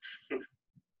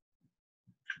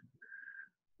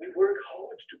 we work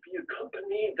hard to be a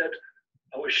company that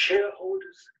our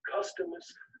shareholders,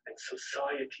 customers, and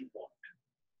society want.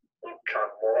 Oh,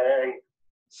 come on.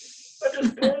 That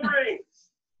is boring.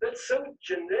 That's so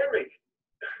generic.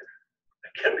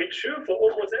 It can be true for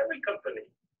almost every company.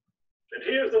 And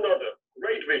here's another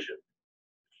great vision.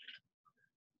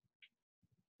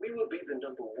 We will be the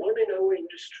 #1 in our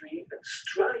industry and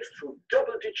strive for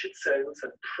double-digit sales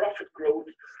and profit growth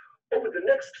over the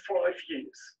next 5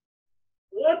 years.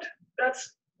 What?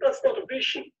 That's not a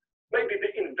vision. Maybe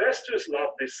the investors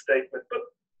love this statement, but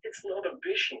it's not a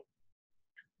vision.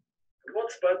 And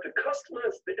what's about the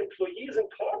customers, the employees, and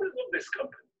partners of this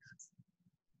company?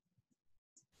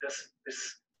 Does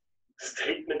this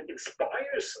statement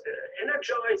inspires,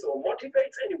 energizes, or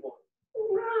motivates anyone?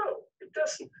 No, it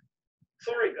doesn't.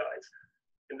 Sorry, guys.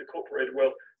 In the corporate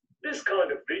world, this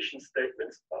kind of vision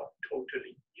statements are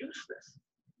totally useless.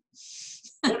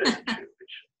 What is a true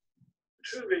vision? A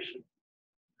true vision.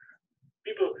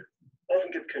 People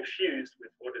often get confused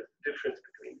with what is the difference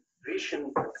between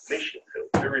vision and mission.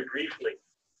 So very briefly,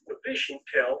 a vision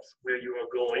tells where you are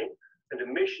going, and a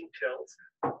mission tells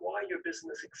why your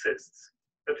business exists.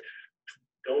 But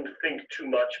don't think too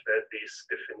much about these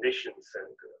definitions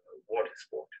and what is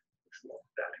what. It's not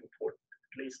that important,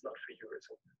 at least not for you as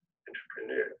an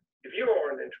entrepreneur. If you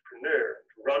are an entrepreneur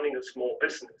running a small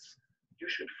business, you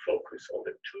should focus on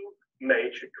the 2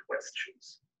 major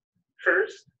questions.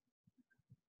 First,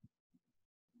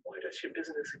 why does your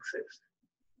business exist?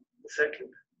 And second,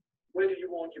 where do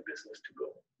you want your business to go?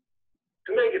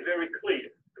 To make it very clear,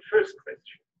 the first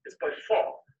question is by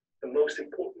far the most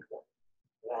important one.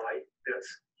 Why does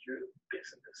your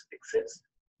business exist?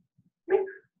 I mean,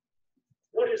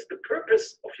 what is the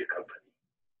purpose of your company?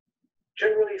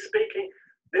 Generally speaking,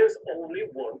 there's only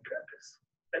one purpose.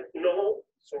 And no,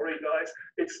 sorry guys,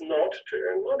 it's not to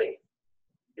earn money.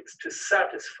 It's to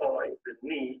satisfy the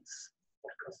needs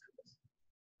of customers.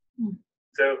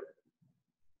 So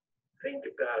think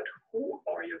about, who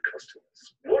are your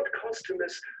customers? What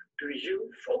customers do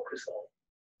you focus on?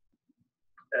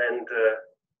 And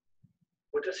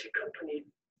what does your company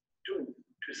do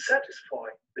to satisfy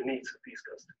the needs of these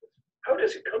customers? How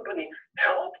does your company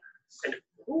help, and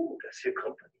who does your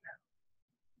company help?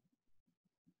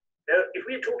 Now, if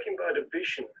we're talking about a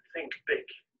vision, think big.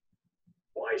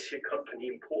 Why is your company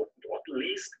important? Or at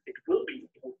least it will be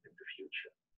important in the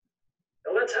future.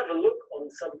 Now let's have a look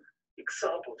on some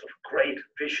examples of great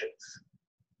visions.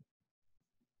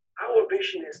 Our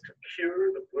vision is to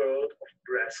cure the world of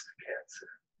breast cancer.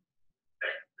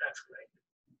 That's great.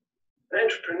 An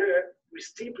entrepreneur who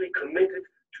is deeply committed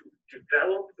to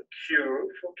develop a cure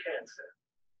for cancer.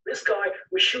 This guy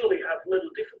will surely have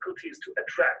little difficulties to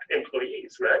attract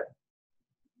employees, right?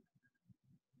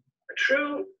 A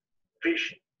true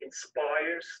vision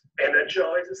inspires,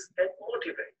 energizes, and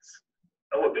motivates.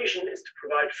 Our vision is to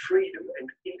provide freedom and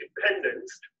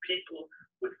independence to people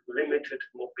with limited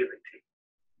mobility.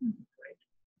 Right?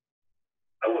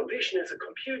 Our vision is a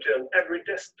computer on every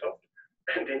desktop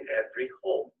and in every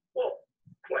home. Well,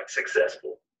 quite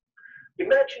successful.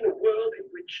 Imagine a world in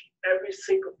which every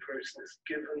single person is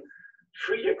given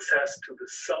free access to the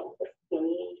sum of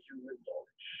all human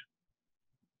knowledge.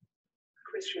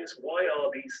 The question is, why are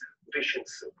these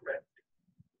visions so great?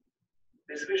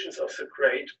 These visions are so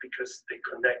great because they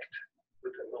connect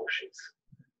with emotions.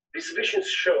 These visions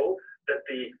show that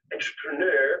the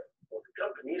entrepreneur or the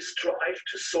company strive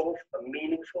to solve a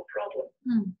meaningful problem.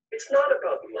 It's not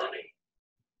about money.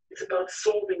 It's about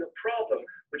solving a problem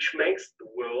which makes the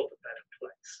world a better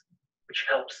place, which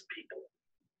helps people.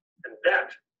 And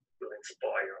that will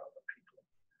inspire other people.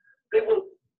 They will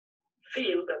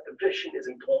feel that the vision is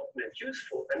important and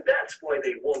useful, and that's why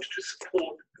they want to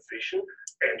support the vision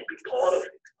and be part of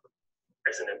it,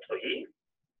 as an employee,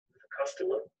 as a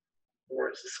customer, or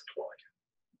as a supplier.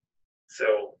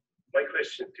 So my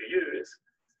question to you is,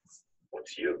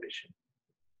 What's your vision?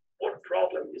 What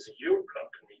problem is your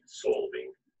company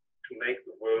solving to make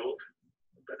the world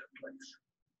a better place?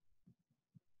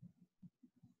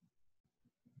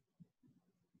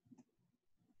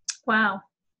 Wow.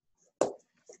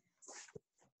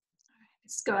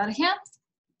 Let's go out of here.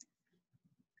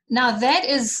 Now that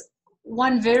is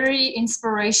one very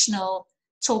inspirational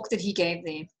talk that he gave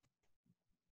there.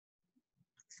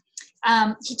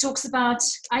 He talks about,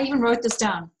 I even wrote this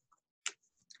down.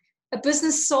 A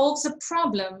business solves a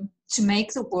problem to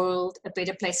make the world a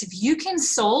better place. If you can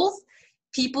solve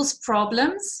people's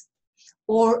problems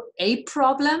or a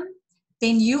problem,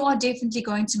 then you are definitely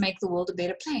going to make the world a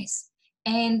better place.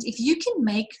 And if you can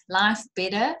make life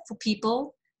better for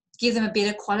people, give them a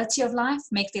better quality of life,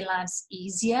 make their lives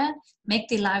easier, make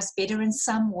their lives better in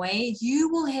some way, you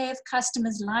will have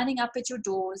customers lining up at your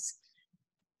doors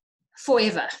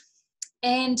forever.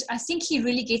 And I think he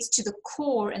really gets to the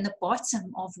core and the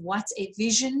bottom of what a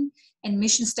vision and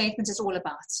mission statement is all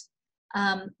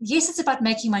about. Yes, it's about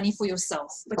making money for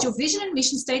yourself, but your vision and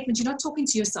mission statement, you're not talking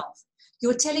to yourself.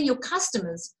 You're telling your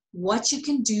customers what you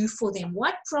can do for them.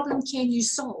 What problem can you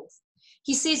solve?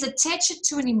 He says attach it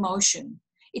to an emotion.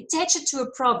 Attach it to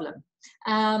a problem.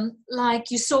 Like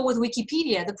you saw with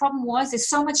Wikipedia, the problem was there's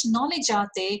so much knowledge out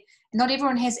there, not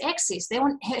everyone has access. They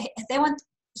want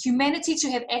humanity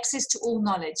to have access to all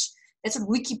knowledge. That's what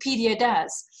Wikipedia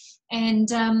does. And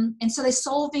so they're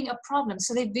solving a problem.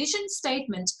 So their vision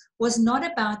statement was not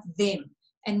about them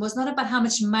and was not about how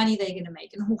much money they're going to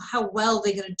make and how well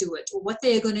they're going to do it or what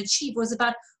they're going to achieve. It was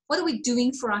about what are we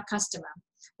doing for our customer?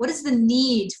 What is the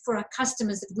need for our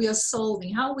customers that we are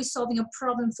solving? How are we solving a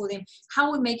problem for them? How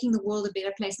are we making the world a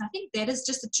better place? And I think that is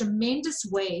just a tremendous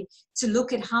way to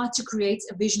look at how to create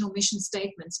a vision or mission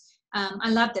statement. I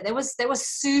love that. That was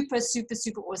super, super,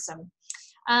 super awesome.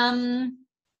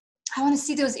 I want to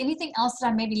see if there was anything else that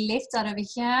I maybe left out over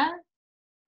here.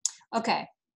 Okay.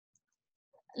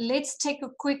 Let's take a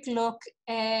quick look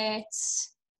at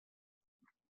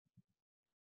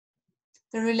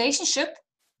the relationship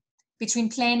between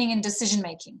planning and decision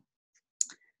making.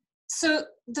 So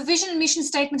the vision and mission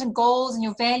statement and goals and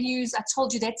your values, I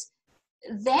told you that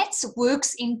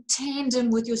works in tandem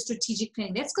with your strategic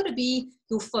planning. That's got to be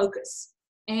your focus.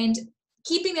 And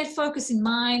keeping that focus in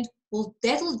mind,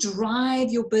 that'll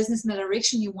drive your business in the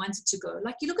direction you want it to go.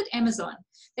 Like you look at Amazon.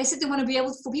 They said they want to be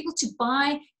able for people to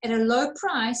buy at a low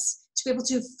price, to be able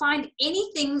to find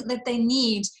anything that they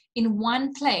need in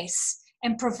one place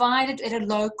and provide it at a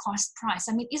low cost price.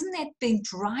 I mean, isn't that been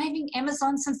driving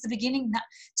Amazon since the beginning? Now,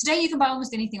 today you can buy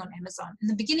almost anything on Amazon. In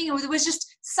the beginning, it was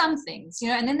just some things, you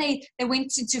know, and then they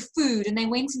went into food and they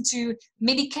went into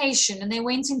medication and they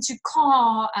went into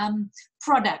car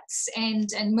products and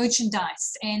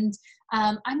merchandise. And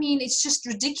I mean, it's just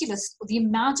ridiculous, the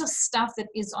amount of stuff that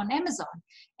is on Amazon.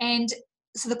 And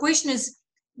so the question is,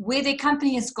 where their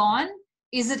company has gone,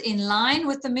 is it in line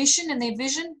with the mission and their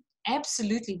vision?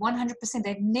 Absolutely, 100%.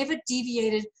 They've never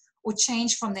deviated or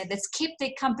changed from that. That's kept their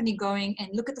company going, and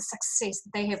look at the success that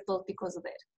they have built because of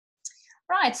that.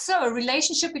 Right, so a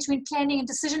relationship between planning and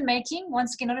decision making.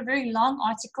 Once again, not a very long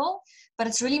article, but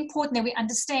it's really important that we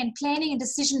understand planning and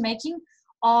decision making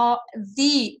are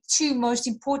the two most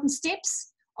important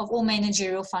steps of all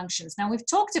managerial functions. Now, we've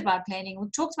talked about planning,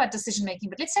 we've talked about decision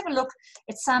making, but let's have a look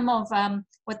at some of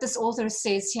what this author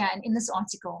says here in this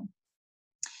article.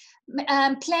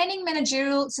 Planning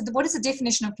managerial, so what is the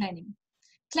definition of planning?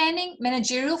 Planning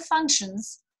managerial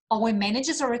functions are where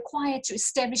managers are required to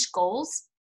establish goals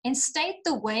and state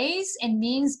the ways and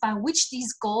means by which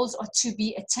these goals are to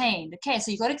be attained. Okay,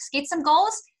 so you've got to get some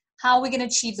goals. How are we going to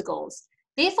achieve the goals?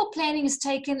 Therefore, planning is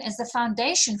taken as the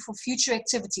foundation for future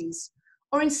activities.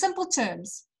 Or in simple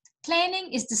terms,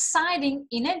 planning is deciding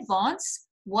in advance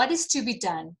what is to be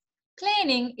done.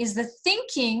 Planning is the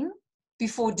thinking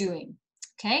before doing.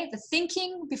 Okay, the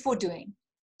thinking before doing.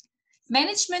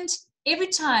 Management every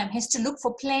time has to look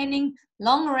for planning,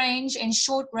 long range and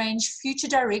short range future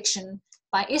direction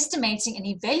by estimating and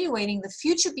evaluating the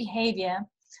future behavior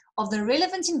of the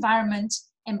relevant environment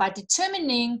and by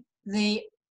determining the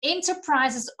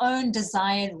enterprise's own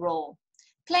desired role.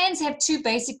 Plans have two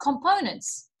basic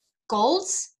components,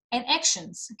 goals and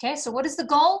actions. Okay, so what is the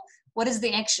goal? What is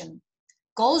the action?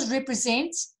 Goals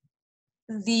represent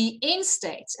the end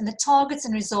state and the targets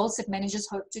and results that managers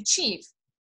hope to achieve.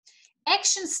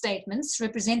 Action statements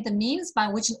represent the means by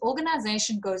which an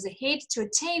organization goes ahead to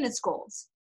attain its goals.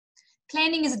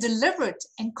 Planning is a deliberate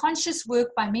and conscious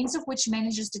work by means of which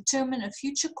managers determine a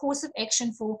future course of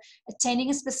action for attaining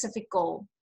a specific goal.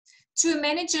 To a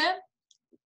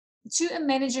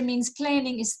manager means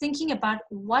planning is thinking about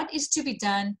what is to be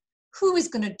done, who is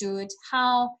going to do it,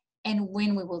 how, and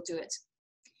when we will do it.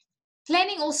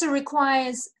 Planning also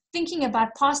requires thinking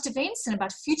about past events and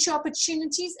about future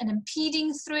opportunities and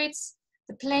impeding threats.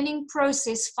 The planning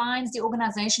process finds the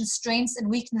organization's strengths and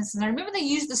weaknesses. Now remember, they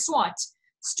use the SWOT,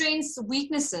 strengths,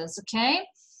 weaknesses, okay?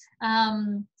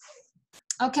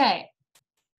 Okay.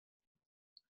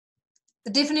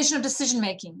 The definition of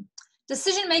decision-making.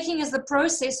 Decision-making is the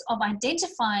process of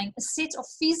identifying a set of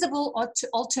feasible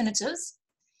alternatives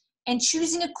and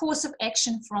choosing a course of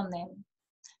action from them.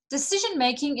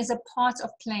 Decision-making is a part of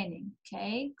planning,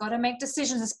 okay? Got to make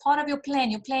decisions as part of your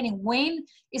plan. You're planning when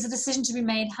is a decision to be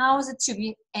made, how is it to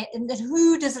be, and then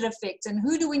who does it affect, and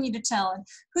who do we need to tell, and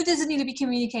who does it need to be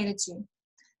communicated to.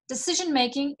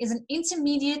 Decision-making is an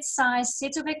intermediate-sized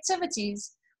set of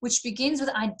activities which begins with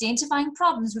identifying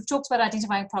problems. We've talked about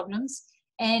identifying problems,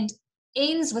 and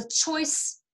ends with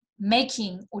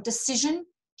choice-making or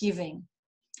decision-giving.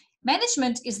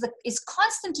 Management is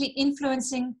constantly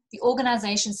influencing the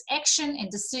organization's action and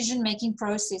decision-making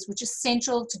process, which is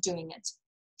central to doing it.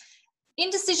 In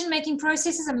decision-making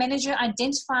processes, a manager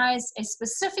identifies a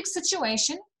specific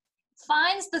situation,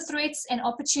 finds the threats and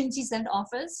opportunities that it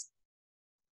offers.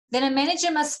 Then a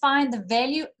manager must find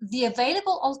the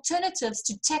available alternatives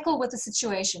to tackle with the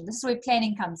situation. This is where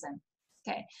planning comes in.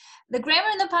 Okay, the grammar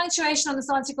and the punctuation on this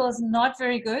article is not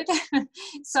very good,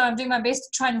 so I'm doing my best to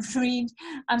try and read.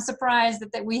 I'm surprised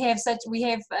that we have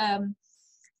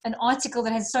an article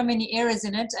that has so many errors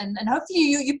in it, and hopefully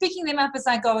you're picking them up as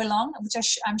I go along, which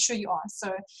I'm sure you are.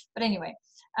 So, but anyway,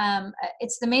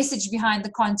 it's the message behind the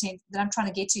content that I'm trying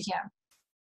to get to here.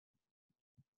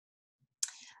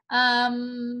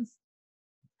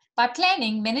 By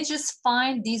planning, managers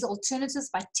find these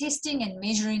alternatives by testing and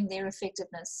measuring their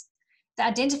effectiveness. They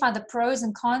identify the pros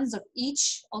and cons of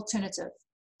each alternative.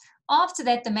 After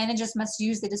that, the managers must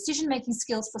use their decision-making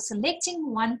skills for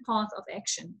selecting one path of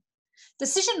action.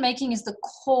 Decision-making is the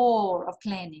core of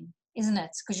planning, isn't it?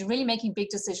 Because you're really making big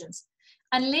decisions.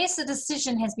 Unless a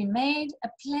decision has been made, a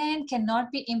plan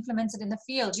cannot be implemented in the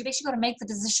field. You've actually got to make the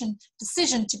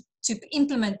decision to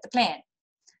implement the plan.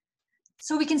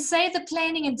 So we can say that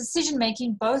planning and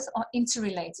decision-making both are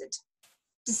interrelated.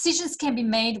 Decisions can be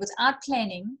made without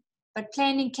planning, but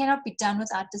planning cannot be done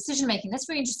without decision-making. That's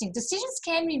very interesting. Decisions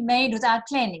can be made without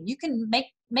planning. You can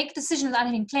make a decision without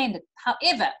having planned it.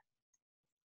 However,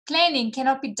 planning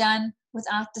cannot be done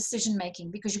without decision-making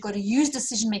because you've got to use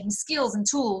decision-making skills and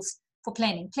tools for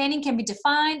planning. Planning can be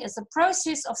defined as the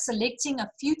process of selecting a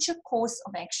future course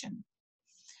of action.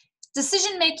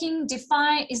 Decision-making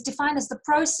is defined as the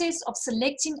process of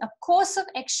selecting a course of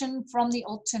action from the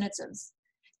alternatives.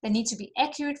 They need to be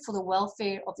accurate for the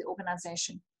welfare of the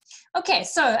organization. Okay,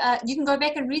 so you can go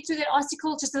back and read through that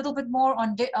article just a little bit more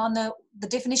on the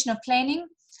definition of planning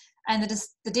and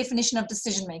the definition of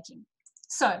decision-making.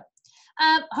 So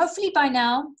hopefully by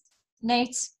now,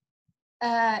 Nate,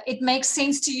 it makes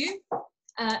sense to you.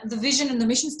 The vision and the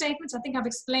mission statements, I think I've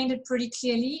explained it pretty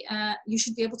clearly. You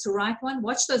should be able to write one.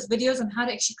 Watch those videos on how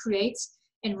to actually create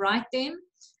and write them.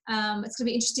 It's going to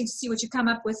be interesting to see what you come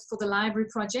up with for the library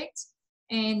project.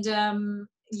 And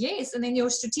yes, and then your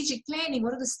strategic planning.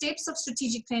 What are the steps of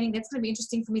strategic planning? That's going to be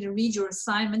interesting for me to read your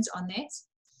assignment on that.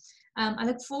 I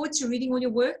look forward to reading all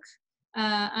your work.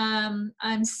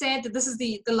 I'm sad that this is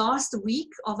the last week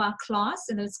of our class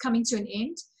and it's coming to an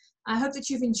end. I hope that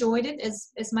you've enjoyed it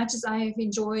as much as I have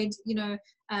enjoyed,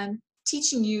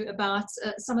 teaching you about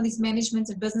some of these management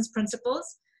and business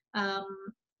principles.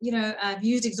 I've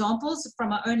used examples from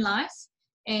my own life,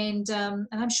 and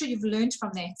I'm sure you've learned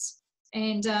from that.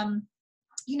 And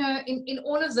in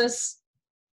all of this,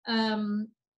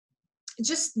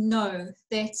 just know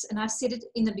that, and I've said it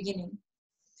in the beginning,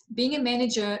 being a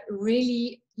manager,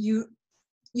 really, you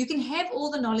can have all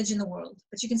the knowledge in the world,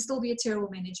 but you can still be a terrible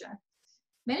manager.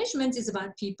 Management is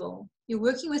about people. You're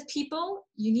working with people.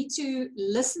 You need to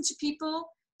listen to people,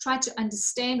 try to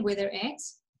understand where they're at.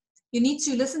 You need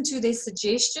to listen to their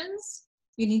suggestions.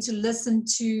 You need to listen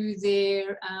to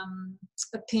their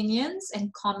opinions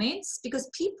and comments, because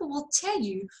people will tell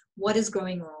you what is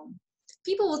going wrong.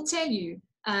 People will tell you,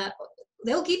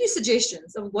 they'll give you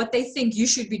suggestions of what they think you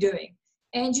should be doing.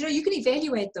 And you can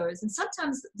evaluate those. And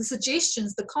sometimes the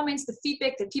suggestions, the comments, the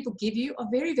feedback that people give you are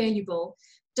very valuable.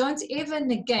 Don't ever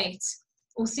negate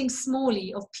or think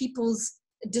smallly of people's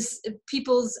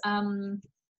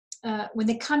when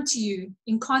they come to you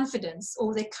in confidence,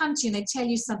 or they come to you and they tell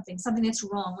you something that's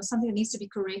wrong or something that needs to be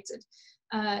corrected.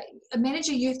 A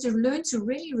manager, you have to learn to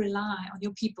really rely on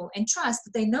your people and trust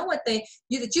that they know that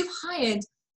you've hired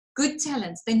good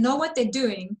talents. They know what they're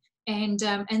doing, and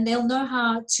they'll know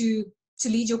how to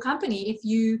lead your company if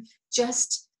you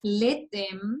just let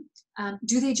them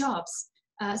do their jobs.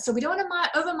 So we don't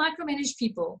want to over micromanage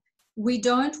people. We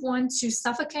don't want to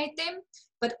suffocate them,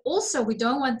 but also we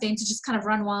don't want them to just kind of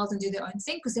run wild and do their own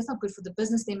thing, because that's not good for the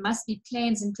business. There must be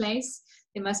plans in place.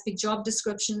 There must be job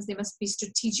descriptions. There must be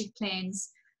strategic plans.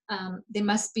 We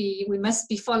must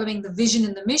be following the vision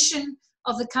and the mission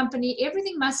of the company.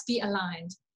 Everything must be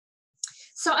aligned.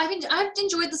 So I've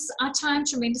enjoyed our time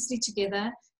tremendously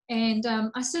together, and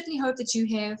I certainly hope that you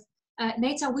have.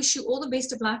 Nate, I wish you all the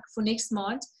best of luck for next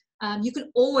mod. You can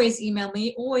always email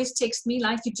me, always text me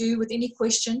like you do with any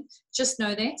question. Just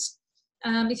know that.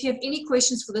 If you have any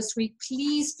questions for this week,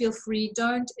 please feel free.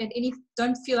 Don't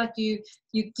feel like you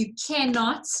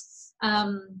cannot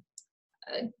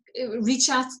reach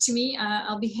out to me.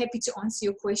 I'll be happy to answer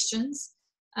your questions.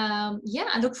 Yeah,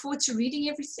 I look forward to reading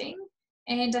everything.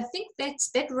 And I think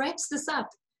that wraps this up.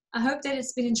 I hope that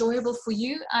it's been enjoyable for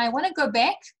you. I want to go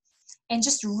back and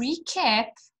just recap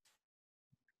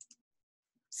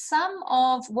some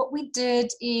of what we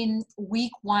did in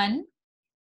week 1.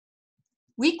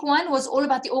 Week 1 was all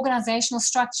about the organizational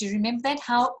structure. Remember that?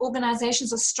 How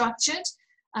organizations are structured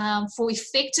for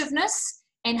effectiveness,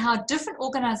 and how different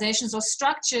organizations are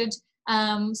structured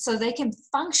so they can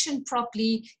function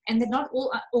properly, and that not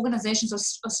all organizations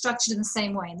are structured in the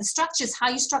same way. And the structure is how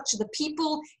you structure the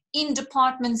people in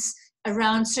departments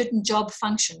around certain job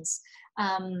functions.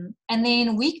 And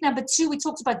then week number 2, we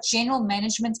talked about general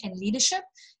management and leadership.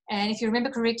 And if you remember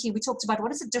correctly, we talked about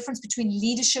what is the difference between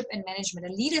leadership and management.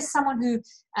 A leader is someone who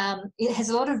has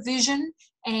a lot of vision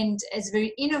and is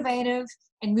very innovative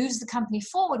and moves the company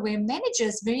forward, where a manager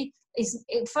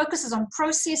it focuses on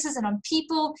processes and on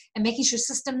people and making sure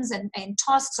systems and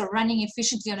tasks are running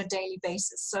efficiently on a daily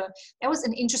basis. So that was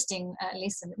an interesting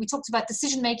lesson. We talked about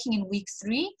decision making in week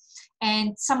 3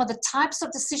 and some of the types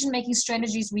of decision making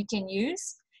strategies we can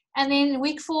use. And then in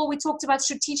week 4, we talked about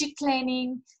strategic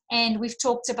planning, and we've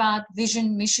talked about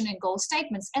vision, mission, and goal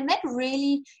statements. And that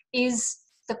really is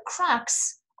the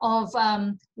crux of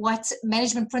what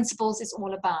management principles is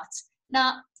all about.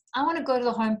 Now, I want to go to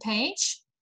the home page,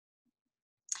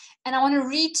 and I want to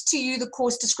read to you the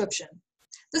course description.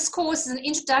 This course is an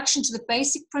introduction to the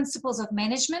basic principles of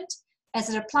management as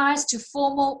it applies to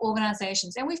formal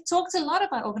organizations. And we've talked a lot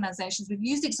about organizations. We've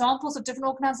used examples of different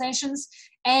organizations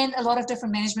and a lot of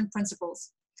different management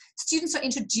principles. Students are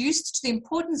introduced to the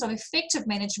importance of effective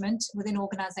management within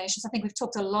organizations. I think we've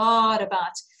talked a lot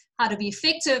about how to be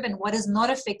effective and what is not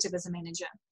effective as a manager.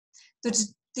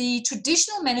 The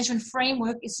traditional management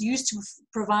framework is used to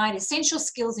provide essential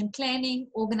skills in planning,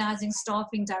 organizing,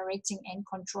 staffing, directing, and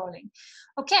controlling.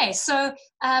 Okay, so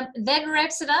that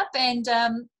wraps it up. And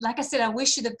like I said, I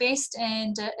wish you the best.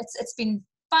 And it's been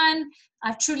fun.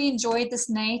 I've truly enjoyed this,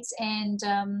 Nate. And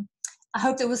I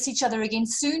hope that we'll see each other again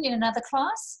soon in another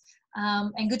class.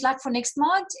 And good luck for next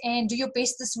mod. And do your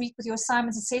best this week with your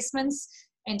assignments, assessments,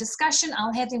 and discussion.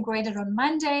 I'll have them graded on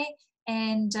Monday.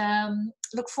 And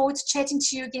look forward to chatting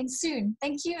to you again soon.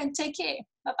 Thank you and take care.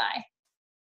 Bye-bye.